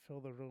enough to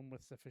fill the room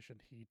with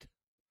sufficient heat.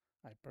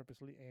 I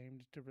purposely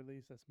aimed to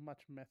release as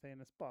much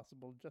methane as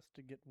possible just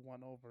to get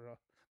one over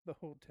the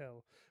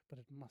hotel, but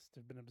it must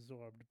have been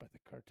absorbed by the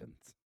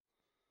curtains.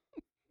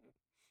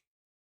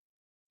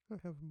 I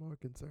have more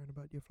concern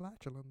about your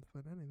flatulence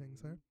than anything,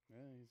 sir.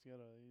 Yeah,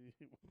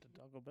 he went to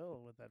Taco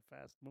Bell with that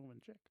fast moving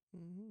chick.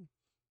 Mm-hmm.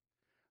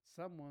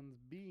 Someone's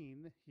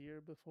been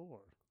here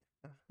before.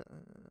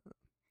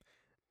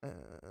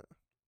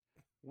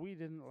 We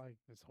didn't like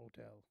this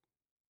hotel.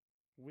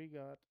 We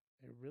got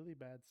a really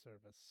bad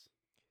service.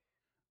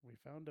 We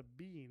found a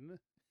bean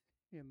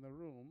in the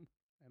room,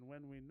 and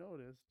when we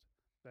noticed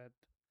that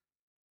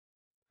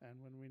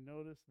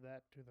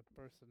to the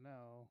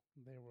personnel,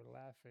 they were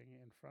laughing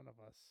in front of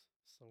us,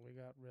 so we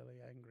got really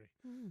angry.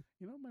 Mm.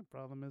 You know what my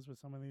problem is with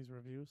some of these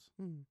reviews?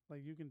 Mm.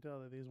 Like, you can tell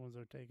that these ones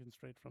are taken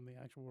straight from the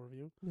actual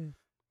review. Yeah.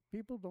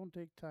 People don't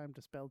take time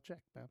to spell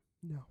check, man.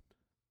 No.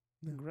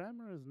 No.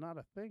 Grammar is not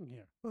a thing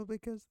here. Well,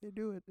 because they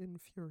do it in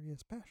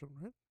furious passion,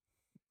 right?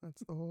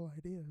 That's the whole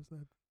idea, is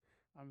that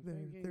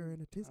they're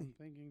in a tizzy. I'm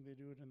thinking they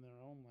do it in their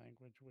own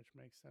language, which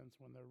makes sense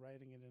when they're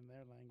writing it in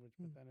their language,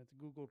 but Mm. then it's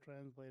Google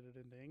translated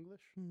into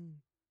English, Mm.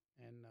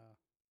 and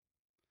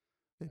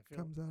It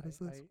comes out as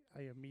this.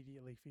 I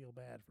immediately feel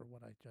bad for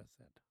what I just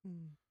said.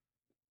 Mm.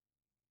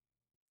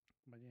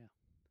 But yeah,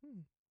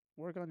 Mm.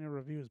 work on your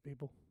reviews,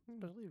 people, Mm.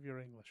 especially if you're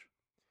English.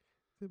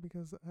 See,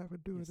 because I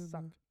would do You it in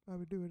suck. I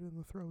would do it in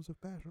the throes of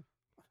passion.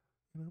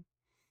 You know?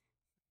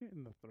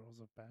 In the throes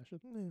of passion.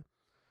 Yeah.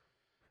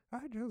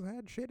 I just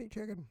had shitty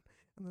chicken,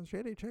 and the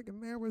shitty chicken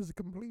there was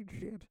complete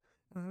shit.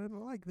 And I didn't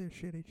like this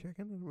shitty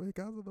chicken, and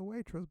because of the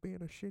waitress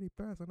being a shitty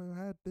person who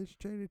had this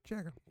shitty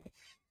chicken.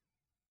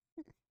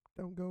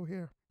 Don't go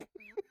here.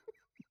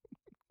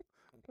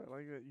 I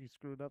like that you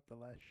screwed up the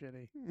last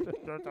shitty.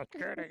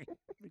 Shitty,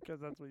 because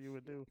that's what you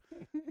would do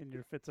in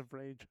your fits of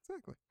rage.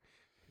 Exactly.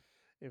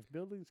 If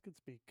buildings could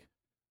speak,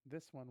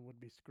 this one would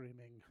be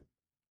screaming.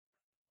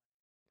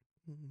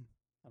 Mm.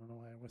 I don't know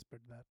why I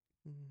whispered that.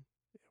 Mm.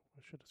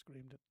 I should have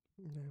screamed it.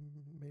 Yeah,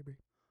 maybe.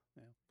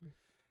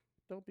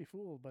 Don't be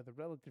fooled by the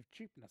relative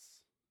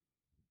cheapness.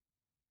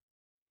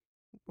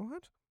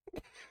 What?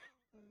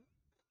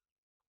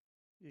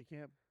 You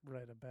can't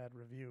write a bad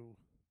review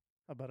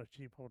about a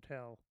cheap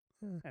hotel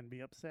and be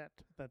upset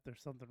that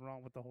there's something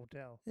wrong with the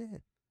hotel. Yeah,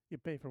 You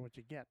pay for what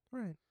you get.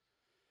 right.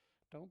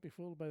 Don't be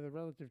fooled by the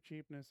relative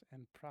cheapness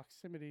and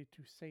proximity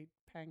to St.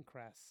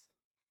 Pancras.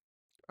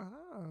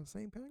 Ah,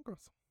 St.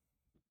 Pancras.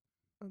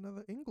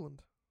 Another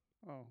England.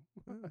 Oh,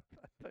 Yeah.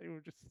 I thought you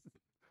were just...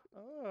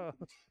 Oh,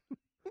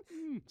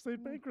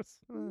 St. Pancras.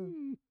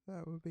 Mm.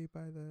 That would be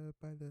by the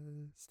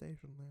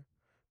station there,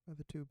 by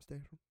the tube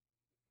station.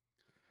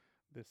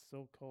 This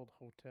so-called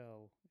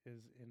hotel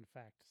is, in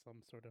fact, some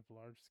sort of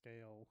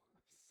large-scale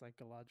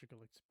psychological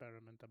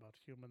experiment about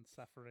human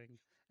suffering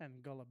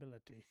and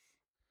gullibility.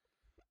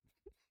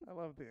 I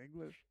love the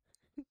English.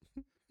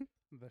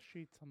 The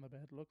sheets on the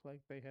bed look like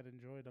they had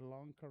enjoyed a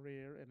long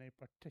career in a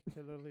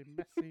particularly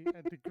messy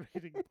and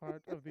degrading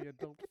part of the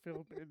adult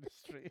film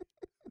industry.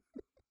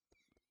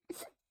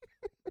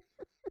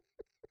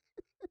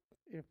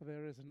 If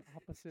there is an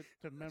opposite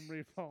to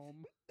memory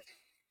foam,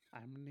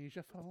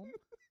 amnesia foam,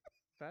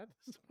 that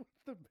is what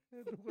the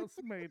bed was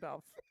made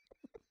of.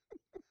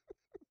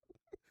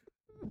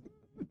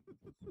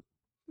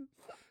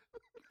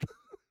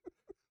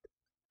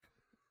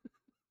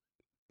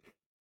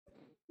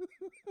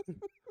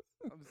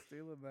 I'm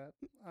stealing that.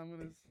 I'm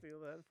gonna steal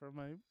that from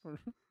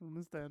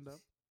the stand up.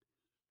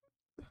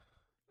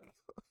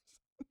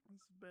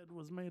 This bed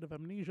was made of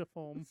amnesia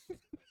foam.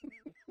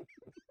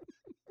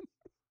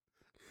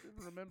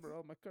 Didn't remember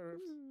all my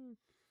curves.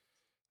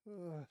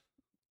 Ugh.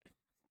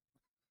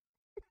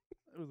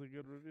 It was a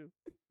good review.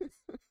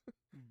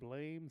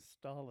 Blame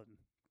Stalin.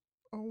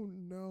 Oh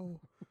no.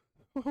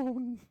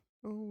 Oh,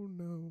 oh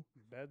no.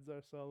 Beds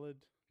are solid,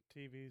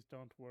 TVs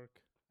don't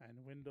work,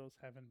 and windows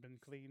haven't been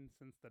cleaned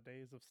since the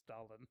days of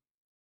Stalin.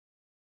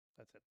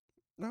 That's it.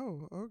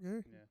 Oh,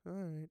 okay. Yeah. All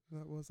right.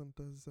 That wasn't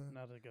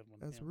Not a good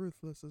one. as Yeah.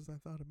 ruthless as I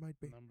thought it might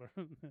be.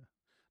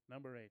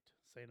 Number 8.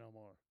 Say no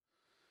more.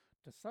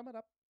 To sum it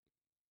up,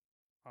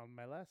 on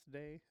my last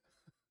day,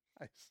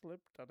 I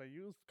slipped on a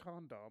used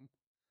condom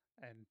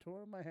and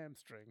tore my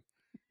hamstring.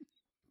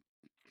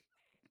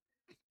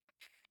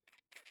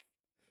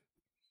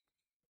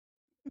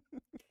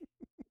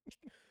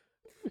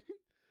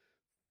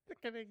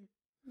 Sickening.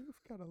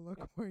 You've got to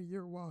look where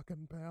you're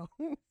walking, pal.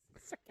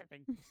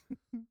 Sickening.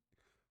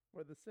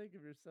 For the sake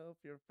of yourself,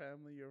 your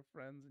family, your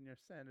friends, and your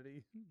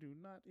sanity, do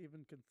not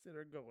even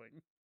consider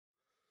going.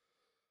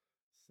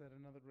 Said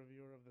another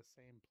reviewer of the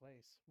same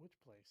place. Which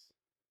place?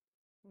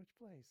 Which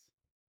place?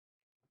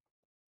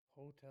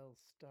 Hotel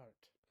Start.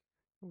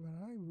 What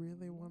I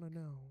really want to Look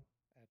know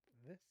at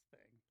this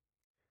thing.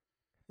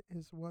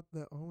 is what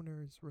the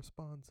owner's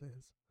response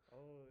is.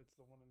 Oh, it's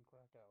the one in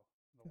Krakow.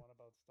 The one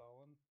about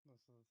Stalin? This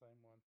is the same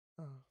one.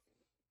 Oh,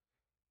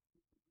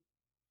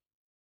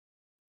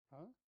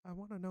 Huh? I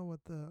want to know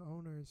what the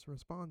owner's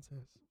response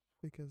is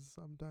because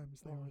sometimes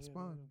they Oh, yeah,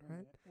 respond,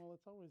 right? Well,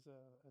 it's always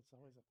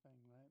a thing,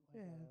 right?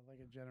 Like Yeah. like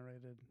a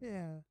generated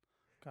Yeah,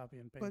 copy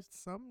and paste. but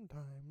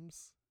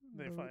sometimes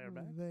They fire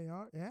back? They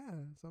are,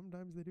 yeah.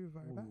 Sometimes they do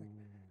fire back.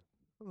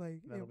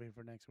 Like That'll be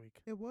for next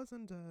week. it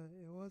wasn't a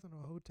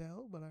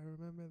hotel, but I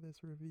remember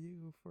this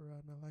review for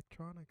an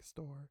electronics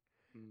store,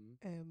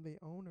 and the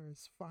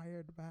owners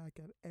fired back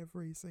at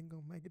every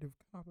single negative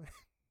comment.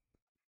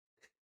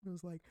 It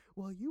was like,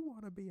 well, you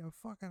want to be a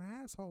fucking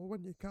asshole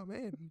when you come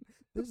in.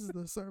 This is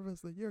the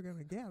service that you're going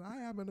to get. I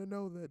happen to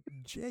know that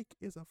Jake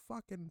is a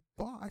fucking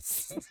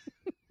boss.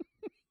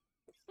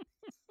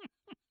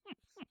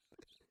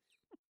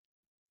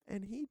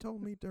 And he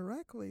told me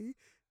directly,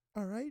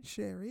 all right,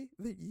 Sherry,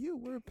 that you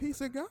were a piece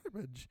of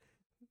garbage.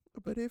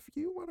 But if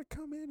you want to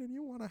come in and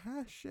you want to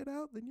hash shit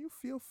out, then you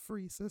feel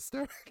free,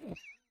 sister.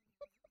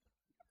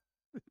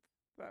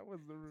 That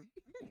was the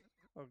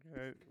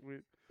okay.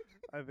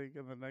 I think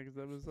in the next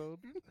episode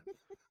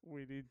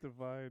we need to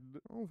find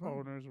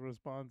owners'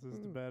 responses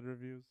to bad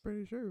reviews.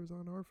 Pretty sure it was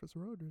on Orphis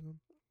Road or something.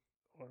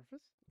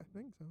 Orphis? I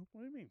think so.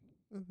 What do you mean?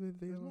 The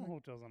There's no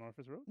hotels on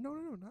Orphis Road.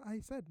 No. I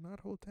said not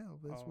hotel.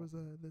 This Oh. was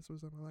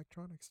an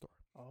electronics store.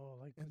 Oh,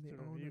 like And just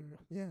the a owner, review.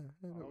 yeah,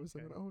 and it was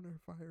Okay. an owner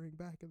firing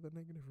back at the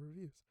negative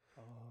reviews.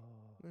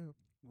 Oh, Yeah,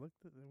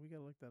 we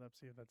gotta look that up.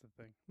 See if that's a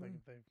thing. Like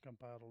if they've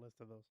compiled a list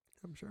of those.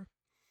 I'm sure.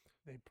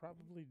 They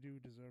probably do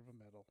deserve a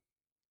medal.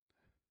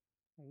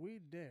 We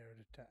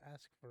dared to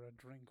ask for a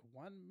drink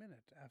 1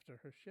 minute after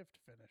her shift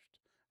finished,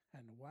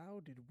 and wow,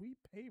 did we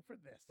pay for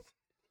this?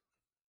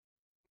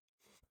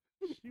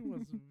 She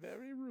was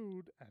very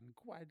rude and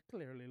quite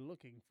clearly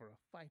looking for a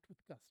fight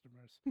with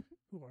customers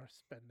who are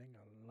spending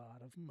a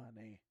lot of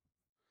money.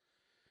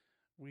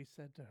 We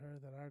said to her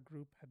that our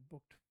group had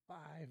booked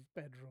 5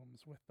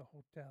 bedrooms with the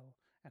hotel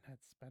and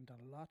had spent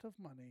a lot of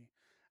money,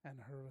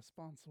 and her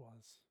response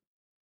was,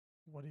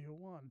 "What do you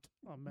want?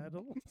 A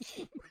medal?"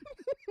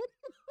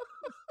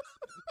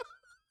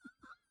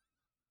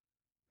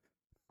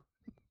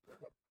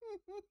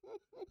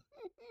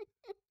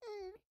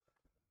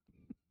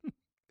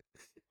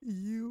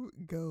 You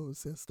go,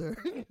 sister.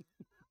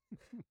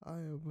 I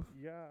am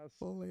Yes.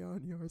 fully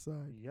on your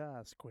side.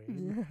 Yes,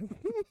 Queen. Yes.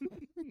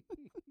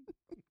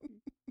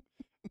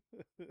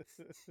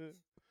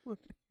 What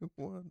do you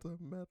want, a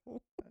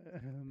medal?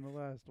 And the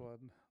last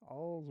one.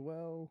 All's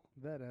well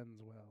that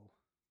ends well.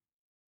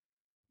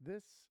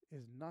 This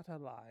is not a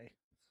lie.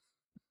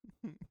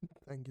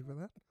 Thank you for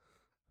that.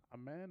 A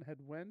man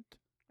had went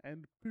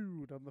and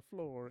pooed on the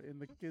floor in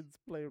the kids'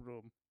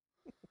 playroom.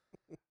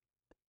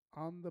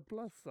 On the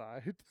plus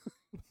side,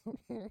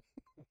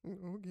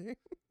 Okay.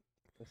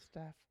 the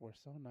staff were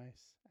so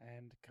nice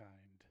and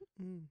kind.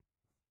 Mm.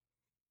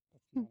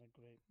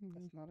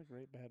 That's not a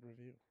great bad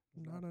review.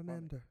 It's Not an funny.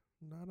 ender.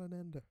 Not an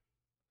ender.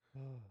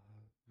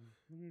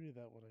 Let me read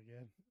that one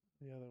again.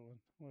 The other one.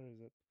 Where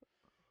is it?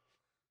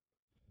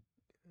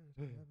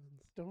 Good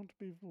heavens. Don't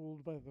be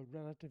fooled by the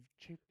relative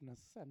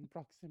cheapness and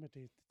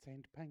proximity to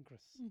St.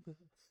 Pancras.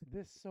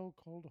 This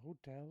so-called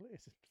hotel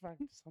is in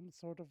fact some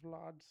sort of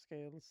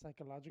large-scale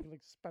psychological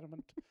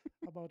experiment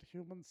about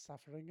human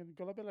suffering and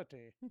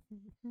gullibility.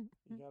 You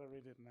gotta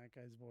read it in that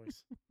guy's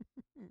voice.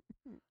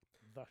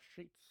 The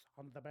sheets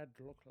on the bed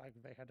look like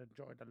they had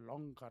enjoyed a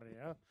long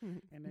career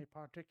in a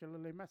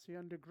particularly messy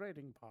and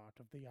degrading part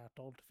of the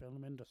adult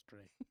film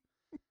industry.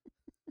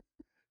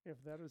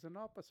 If there is an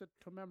opposite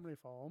to memory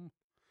foam,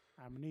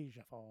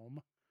 amnesia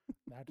foam,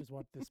 that is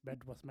what this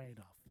bed was made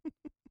of.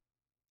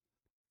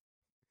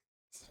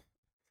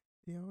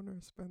 The owner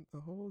spent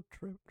the whole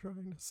trip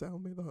trying to sell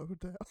me the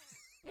hotel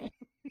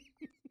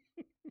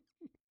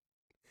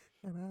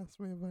and asked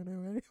me if I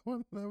knew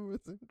anyone that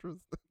was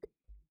interested.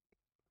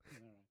 All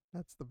right.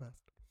 That's the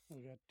best.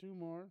 We got 2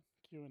 more.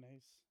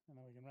 Q&As, and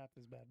then we can wrap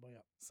this bad boy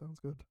up. Sounds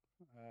good.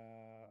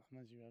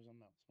 Unless you have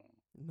something else for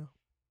me. No.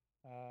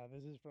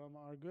 This is from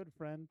our good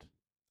friend,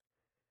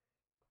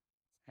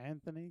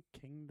 Anthony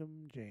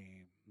Kingdom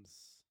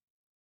James.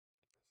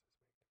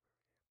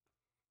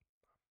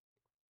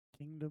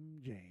 Kingdom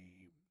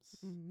James.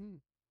 Mm-hmm.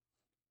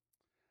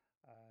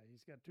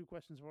 He's got 2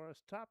 questions for us.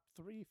 Top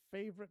 3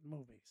 favorite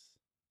movies.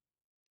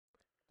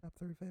 Top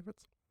 3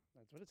 favorites.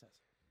 That's what it says.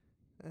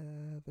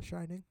 The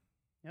Shining.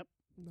 Yep.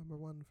 Number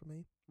 1 for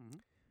me. Mm-hmm.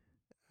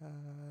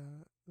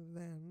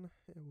 Then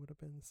it would have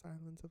been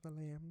Silence of the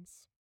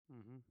Lambs.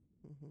 Mm-hmm.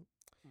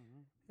 Mm-hmm.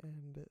 Mm-hmm.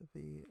 And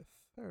the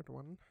third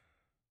one,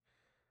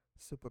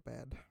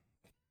 Superbad.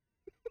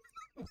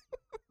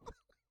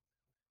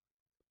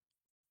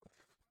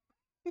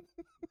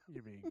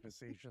 You're being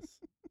facetious.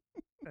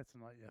 That's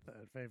not your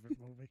third favorite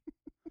movie.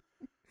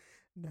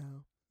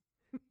 No.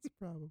 It's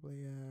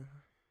probably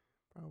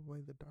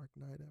The Dark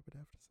Knight, I would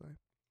have to say.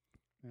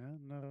 Yeah,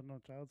 no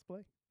Child's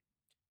Play.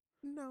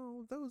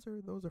 No, those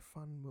are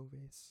fun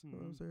movies. Mhm.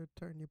 Those are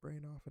turn your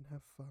brain off and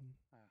have fun.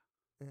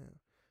 Yeah.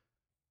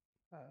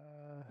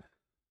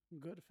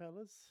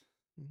 Goodfellas,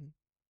 Mhm.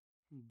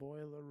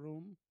 Boiler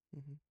Room,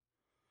 Mhm.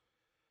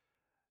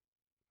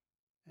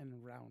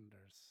 and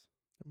Rounders.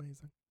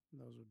 Amazing.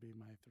 Those would be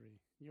my 3.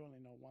 You only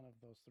know one of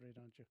those 3,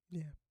 don't you?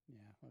 Yeah.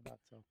 Yeah, I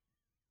thought so.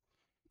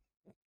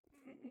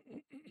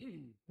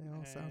 They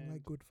all sound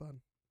like good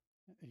fun.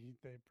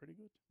 They're pretty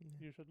good. Yeah.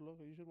 You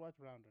should watch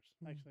Rounders.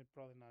 Mm. Actually,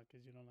 probably not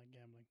because you don't like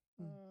gambling.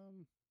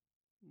 Mm.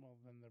 Well,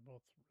 then they're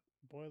both.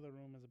 Boiler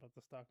Room is about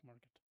the stock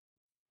market.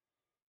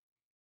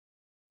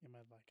 You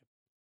might like it.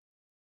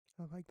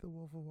 I like The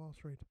Wolf of Wall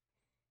Street.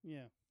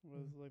 Yeah, it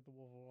was like the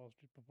Wolf of Wall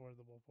Street before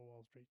the Wolf of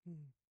Wall Street.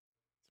 Mm.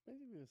 It's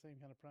basically the same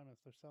kind of premise.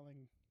 They're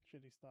selling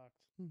shitty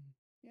stocks. Mm.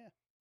 Yeah.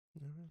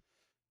 All right.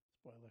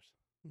 Spoilers.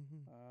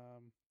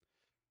 Mm-hmm.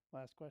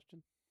 Last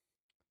question.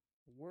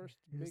 Worst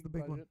Here's big the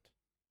big one. budget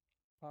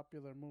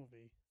popular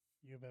movie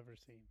you've ever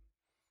seen.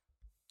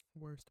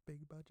 Worst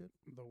big budget,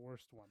 The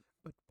worst one.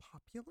 but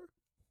popular?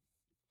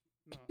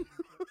 No.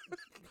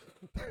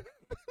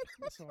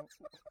 So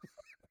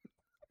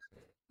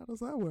How does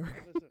that work?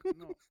 listen,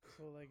 no.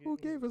 So like Who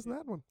gave us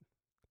that one?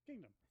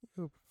 Kingdom.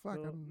 Oh,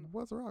 fucking, no.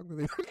 what's wrong with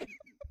you? You-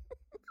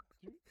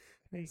 Did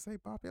you hey, say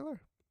popular?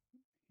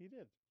 he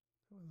did.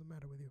 What's the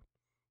matter with you?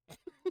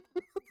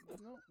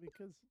 No,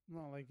 because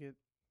like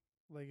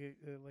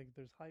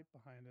there's hype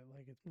behind it,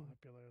 like it's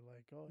popular,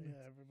 like oh yeah,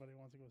 everybody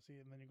wants to go see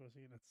it, and then you go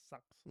see it and it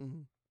sucks.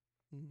 Mm-hmm.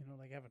 You know,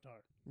 like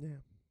Avatar.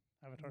 Yeah.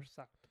 Avatar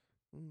sucked.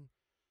 Mm.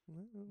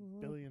 Well,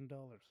 $1 billion.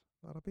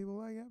 a lot of people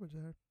like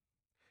Avatar.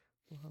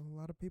 Well, a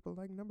lot of people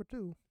like number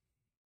 2.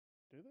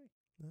 Do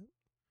they?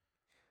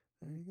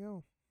 There you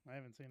go. I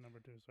haven't seen number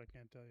 2, so I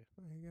can't tell you.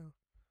 There you go.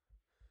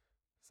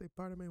 See,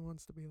 part of me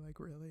wants to be like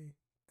really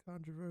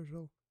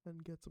controversial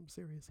and get some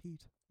serious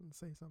heat and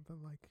say something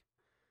like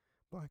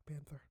Black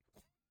Panther.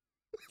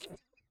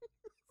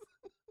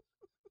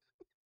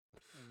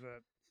 Is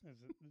it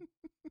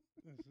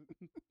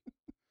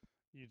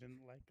you didn't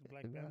like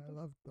Black Yeah, Panther? I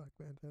loved Black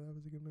Panther. That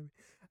was a good movie.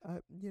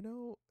 You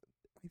know,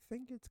 I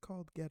think it's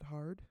called Get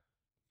Hard.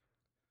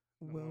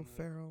 The one Will with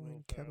Ferrell Will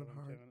and Kevin Ferrell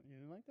Hart. You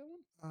didn't like that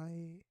one?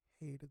 I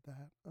hated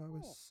that. I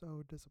was Oh.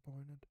 so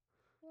disappointed.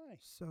 Why?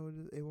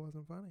 It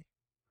wasn't funny.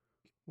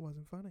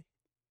 Wasn't funny.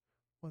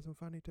 Wasn't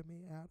funny to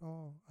me at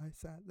all. I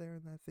sat there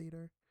in that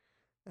theater,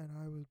 and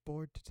I was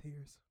bored to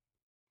tears.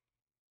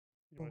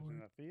 You watched it in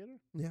Bored. a theater?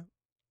 Yeah.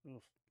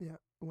 Oof. Yeah,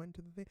 went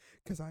to the theater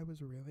because I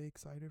was really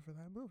excited for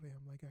that movie.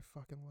 I'm like, I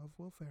fucking love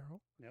Will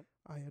Ferrell. Yep.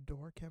 I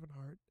adore Kevin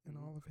Hart and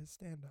Mhm. all of his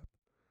stand-up.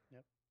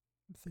 Yep.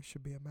 This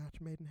should be a match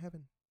made in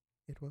heaven.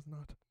 It was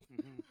not.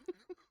 Mm-hmm.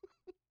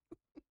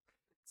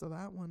 So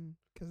that one,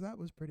 because that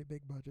was pretty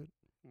big budget,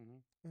 Mm-hmm.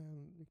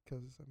 and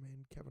because I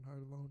mean, Kevin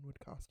Hart alone would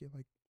cost you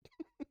like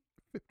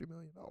 $50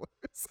 million.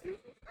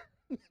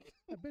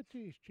 I bet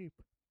you he's cheap.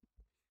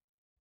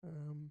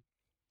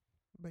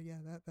 But yeah,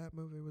 that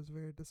movie was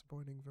very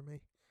disappointing for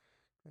me.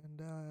 And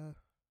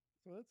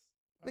So that's.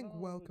 I think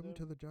Welcome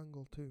to the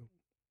Jungle too.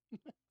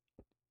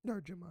 Or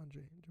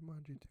Jumanji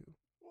 2.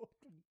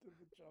 Welcome to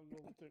the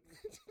Jungle too.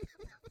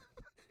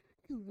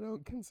 I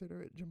don't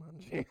consider it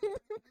Jumanji.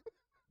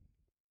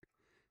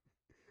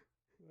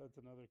 That's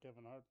another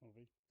Kevin Hart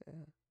movie.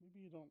 Yeah.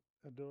 Maybe you don't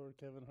adore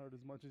Kevin Hart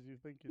as much as you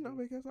think you No, do.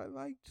 because I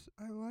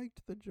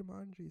liked the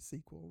Jumanji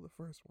sequel, the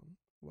first one,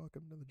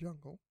 Welcome to the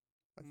Jungle.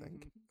 I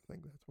think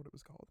that's what it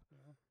was called.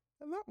 Yeah.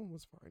 And that one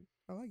was fine.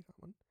 I like that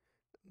one.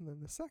 And then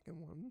the second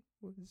one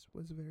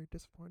was very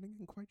disappointing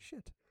and quite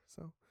shit.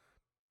 So,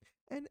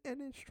 and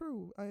it's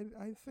true.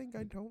 I think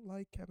I don't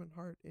like Kevin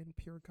Hart in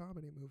pure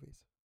comedy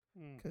movies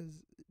Mm.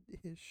 because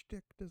his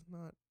shtick does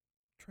not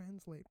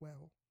translate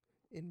well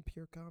in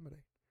pure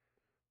comedy.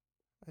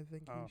 I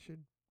think Oh. he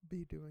should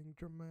be doing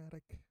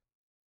dramatic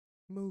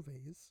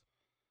movies.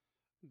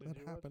 Did that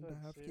you happen watch to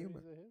that have series humor.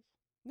 Of his?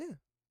 Yeah,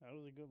 That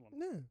was a good one.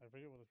 yeah, I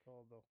forget what it's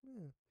called though.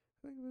 yeah.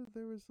 I think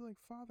there was like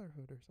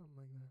Fatherhood or something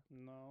like that.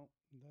 No,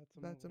 that's a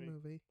That's movie. a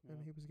movie, and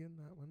Yeah. he was getting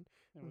that one.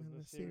 It and was then the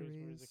the series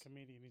where he's a series,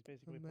 comedian. He's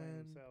basically and playing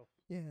then- himself.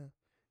 Yeah,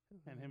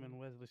 And him and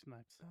Wesley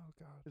Snipes. Oh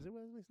God, Is it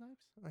Wesley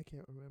Snipes? I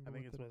can't remember. I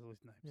think what it's the, Wesley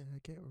Snipes. Yeah, I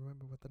can't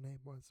remember what the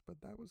name was, but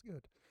that was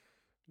good.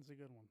 It's a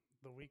good one.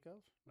 The Week of?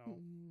 No,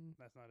 Mm,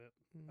 that's not it.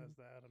 mm, That's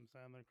the Adam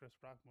Sandler Chris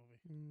Rock movie.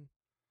 mm.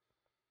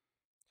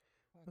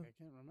 Fuck, I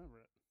can't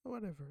remember it.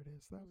 Whatever it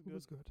is, that was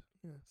was good.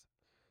 Yes.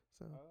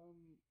 So.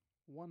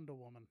 Wonder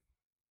Woman.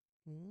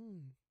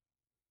 Mm,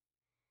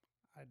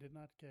 I did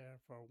not care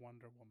for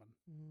Wonder Woman.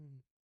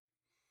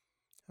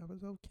 I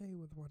was okay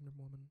with Wonder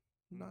Woman.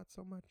 Not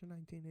so much in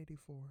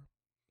 1984.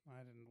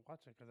 I didn't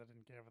watch it because I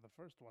didn't care for the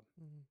first one.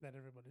 Mm, That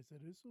everybody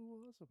said is so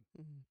awesome.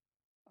 mm.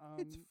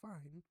 It's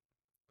fine.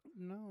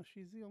 No,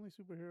 she's the only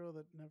superhero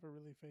that never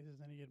really faces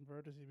any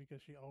adversity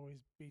because she always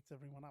beats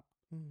everyone up.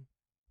 Mm,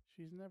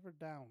 She's never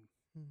down.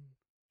 mm,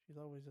 She's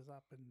always just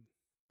up, and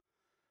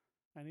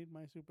I need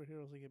my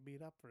superheroes to get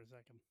beat up for a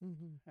second,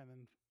 mm-hmm. and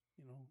then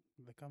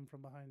the come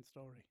from behind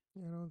story.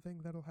 I don't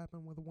think that'll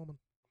happen with a woman.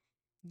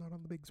 Not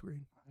on the big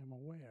screen. I'm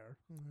aware,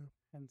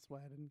 hence why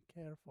I didn't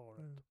care for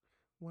it.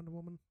 Wonder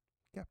Woman,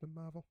 Captain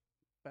Marvel,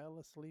 Fell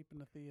asleep in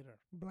the theater,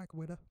 Black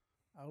Widow,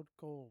 out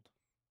cold,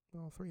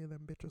 all three of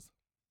them bitches.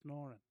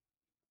 snoring,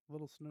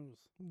 little snooze,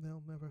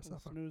 They'll never little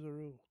suffer.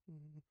 snooze-a-roo.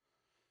 Mm.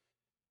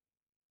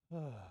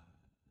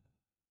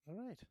 All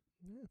right,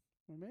 Yeah,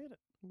 we made it.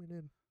 we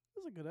did. It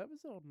was a good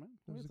episode, man.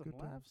 It We was had a some good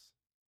time. laughs.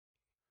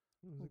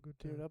 It was a good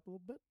Teared time. up a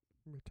little bit.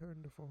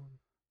 Return to form.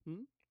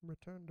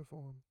 Return to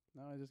form.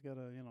 Now I just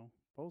gotta,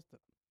 post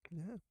it.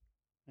 Yeah.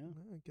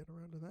 Yeah. Get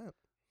around to that.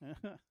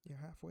 You're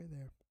halfway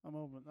there. I'm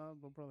open.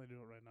 We'll probably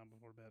do it right now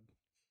before bed.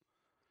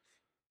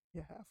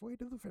 You're halfway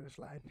to the finish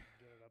line.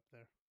 Get it up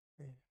there.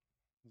 Yeah.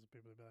 There's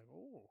people that be like,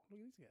 "Oh, look at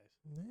these guys."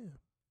 Yeah.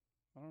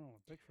 I don't know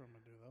what picture I'm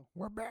gonna do though.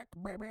 We're back,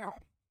 baby.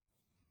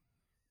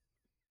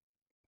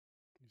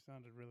 You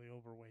sounded really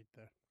overweight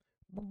there.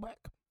 We're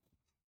back.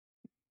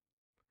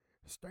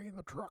 Stay in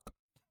the truck.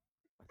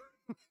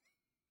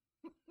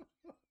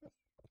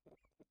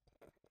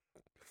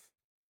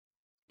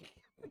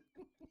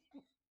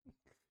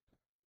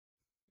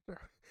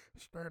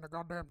 Stay in the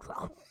goddamn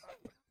truck.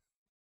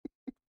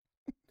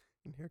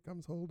 And here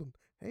comes Holden.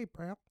 Hey,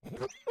 pal.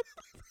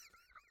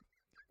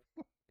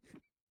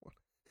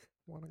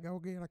 Want to go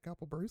get a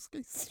couple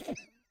brewskis?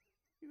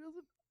 He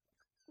doesn't.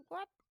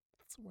 What?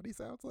 That's what he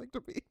sounds like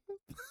to me.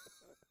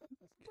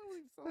 That's not what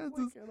he sounds That's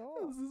like his- at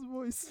all. That's his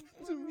voice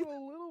Not to even me. a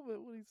little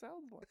bit what he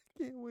sounds like.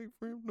 Can't wait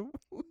for him to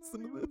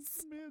listen Not to even this.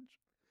 a smidge.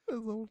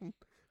 That's Holden.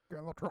 Get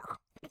in the truck.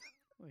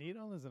 He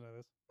don't listen to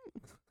this.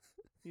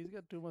 He's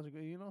got too much.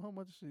 You know how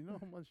much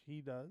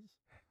he does,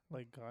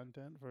 like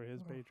content for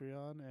his Oh.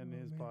 Patreon and Oh,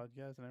 his man.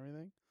 podcast and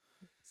everything.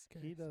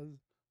 He does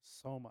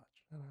so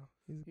much. I know.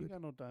 He's a He good.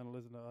 got no time to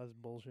listen to us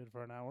bullshit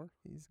for an hour.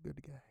 He's a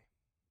good guy.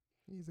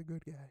 He's a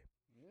good guy.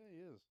 Yeah, he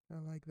is. I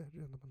like that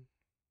gentleman.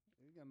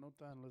 He got no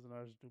time to listen to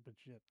our stupid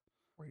shit.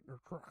 Wait in the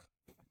truck.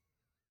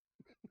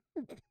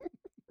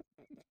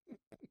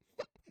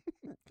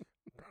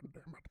 God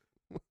damn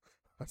it.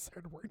 I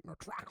said wait in the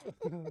truck.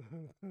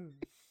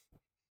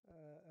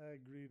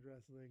 Agreed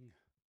Wrestling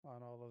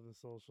on all of the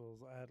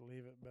socials, at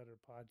Leave It Better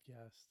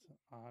Podcast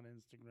on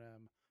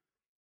Instagram,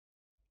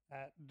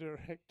 at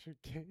Director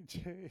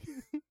KJ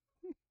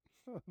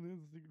on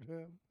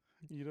Instagram.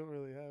 You don't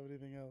really have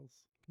anything else.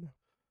 No.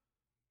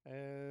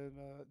 And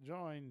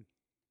join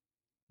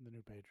the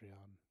new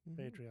Patreon, Mhm.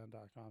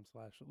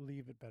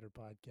 patreon.com/Leave It Better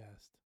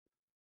Podcast.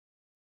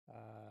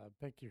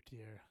 Pick your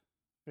tier.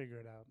 Figure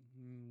it out.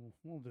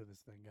 We'll do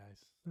this thing,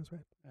 guys. That's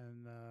right.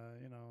 And,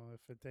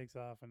 if it takes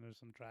off and there's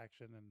some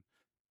traction and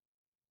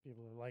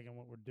people are liking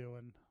what we're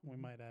doing, we Mhm.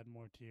 might add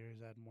more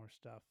tiers, add more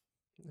stuff.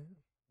 Yeah.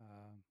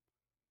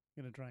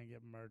 Going to try and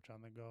get merch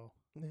on the go.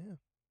 Yeah.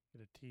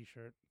 Get a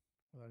T-shirt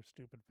with our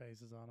stupid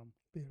faces on them.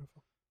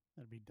 Beautiful.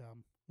 That'd be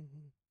dumb.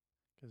 Mm-hmm.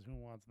 Because who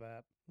wants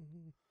that?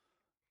 Mm-hmm.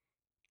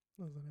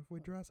 Listen, if we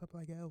dress up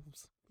like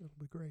elves, it'll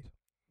be great.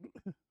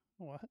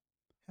 What?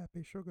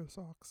 Happy sugar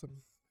socks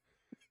and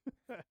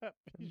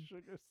Happy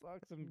sugar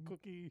socks and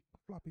cookie.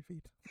 floppy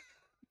feet.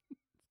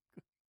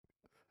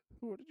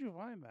 Where did you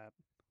find that?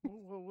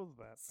 What was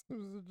that?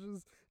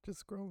 just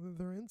scroll through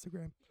their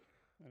Instagram.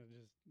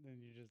 And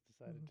then you just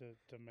decided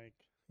to make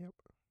Yep.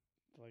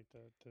 like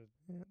to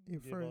Yeah,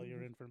 give all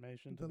your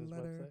information to the this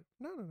letter. website.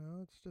 No.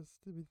 It's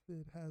just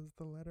it has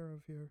the letter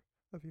of your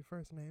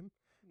first name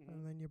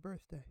and then your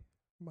birthday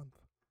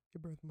month,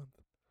 your birth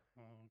month.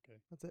 Oh,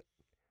 okay. That's it.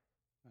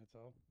 That's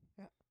all.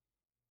 Yeah.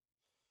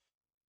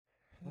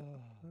 So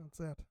That's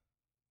it.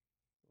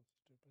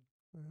 stupid.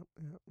 Yep.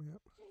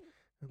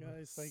 And the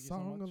Guys, thank you so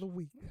song much. of the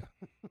week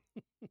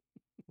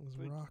was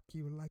Thank you. "Rock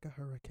You Like a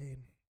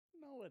Hurricane."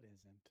 No, it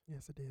isn't.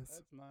 Yes, it is.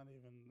 That's not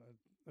even an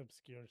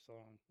obscure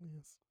song.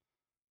 Yes.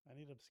 I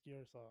need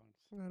obscure songs.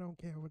 I don't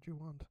care what you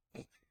want.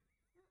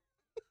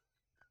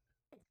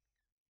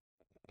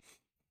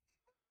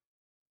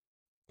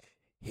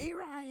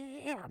 Here I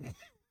am.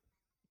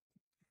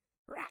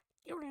 Rock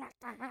you like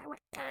a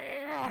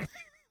hurricane.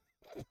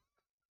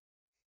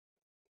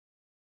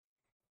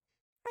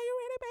 Are you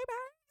ready,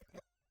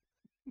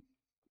 baby?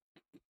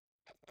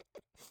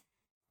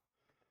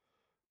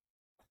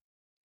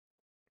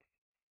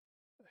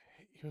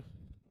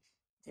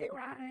 Here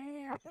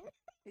I am.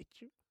 Hate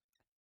you.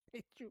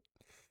 Hate you.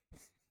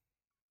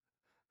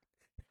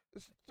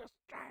 Just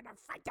trying to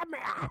fight me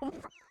off.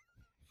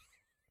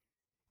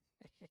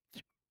 I hate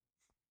you.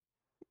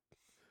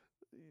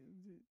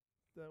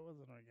 That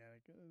wasn't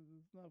organic.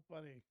 It's not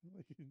funny.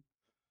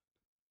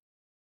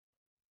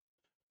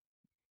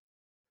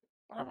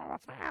 What about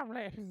my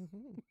family?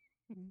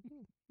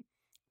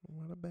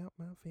 What about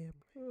my family?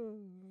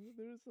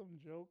 There's some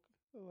joke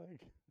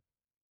like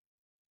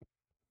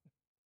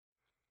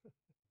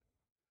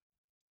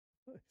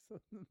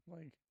something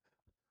like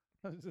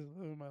I was just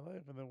living my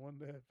life, and then one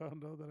day I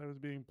found out that I was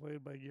being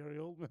played by Gary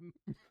Oldman.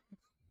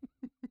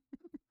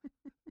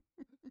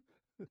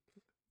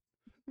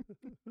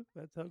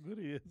 That's how good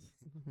he is.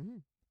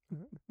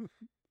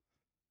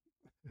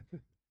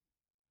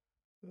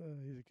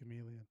 He's a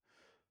chameleon.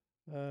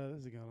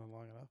 This has gone on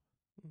long enough,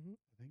 I think.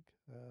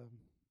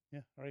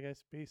 Yeah. All right,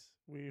 guys. Peace.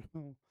 We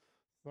will.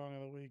 Song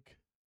of the week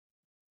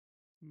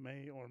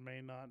may or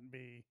may not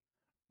be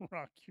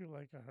 "Rock You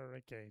Like a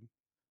Hurricane."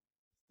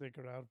 Stick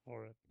around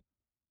for it.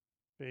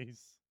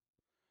 Peace.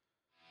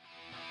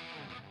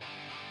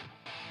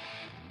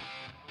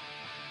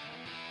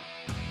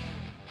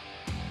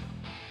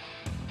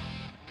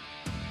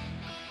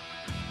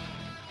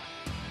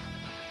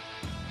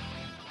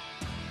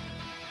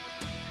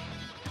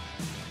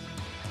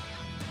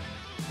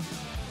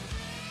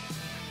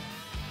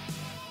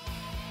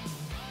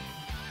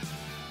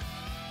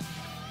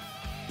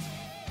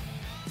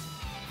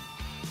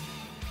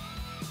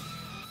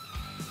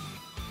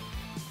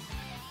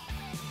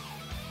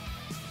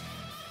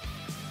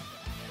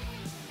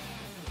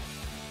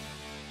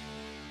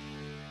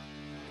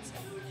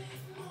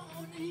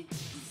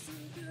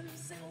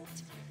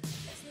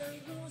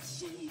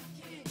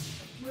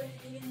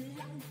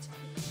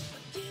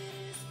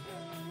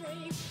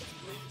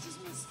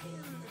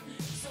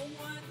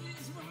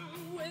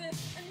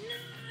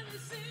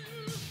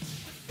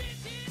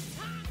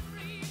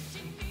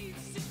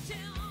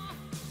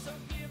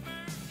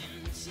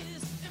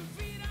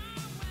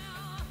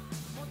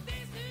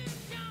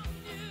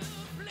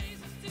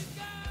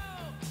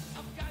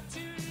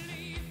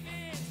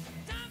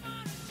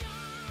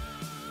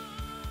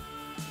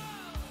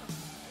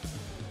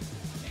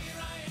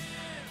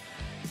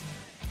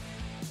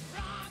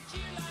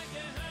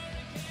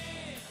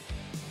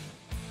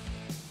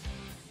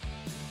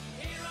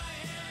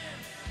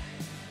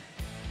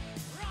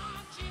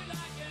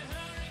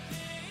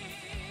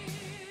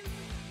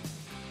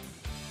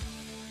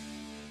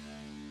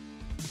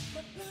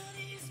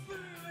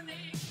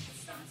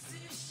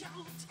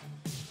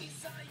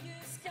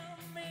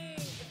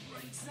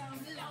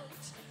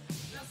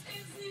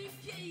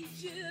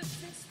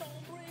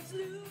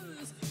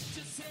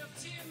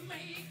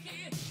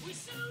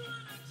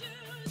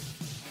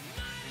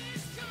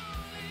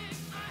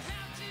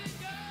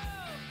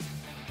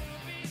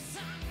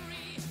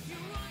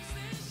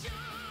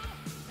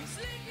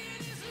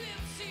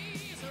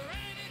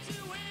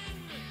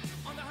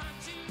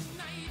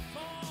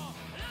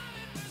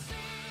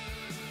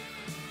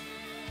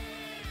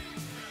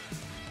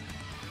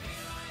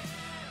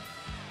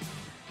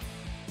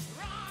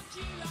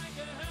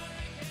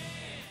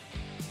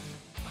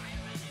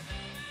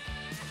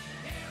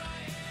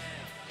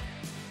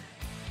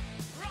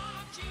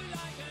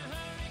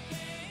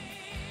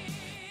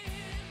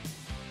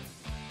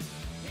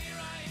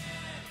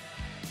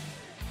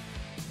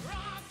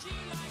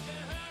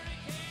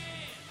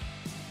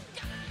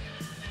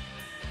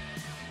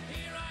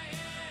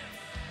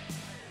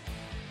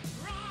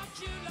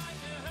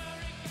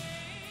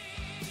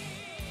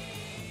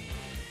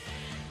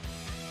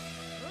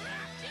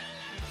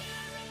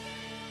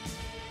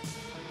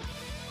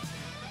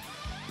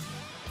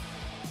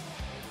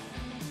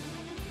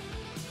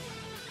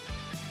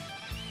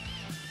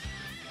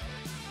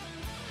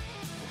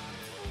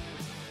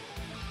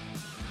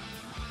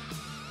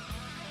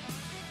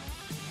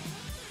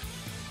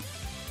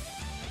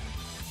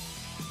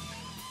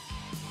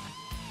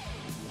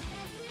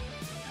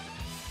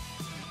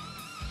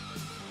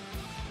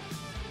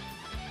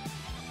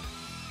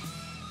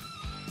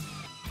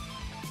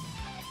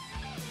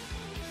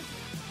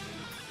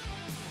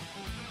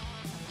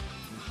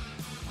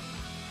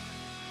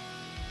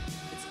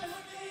 It's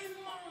early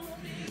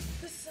morning,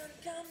 the sun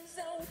comes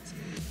out.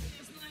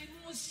 This night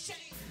was shaking.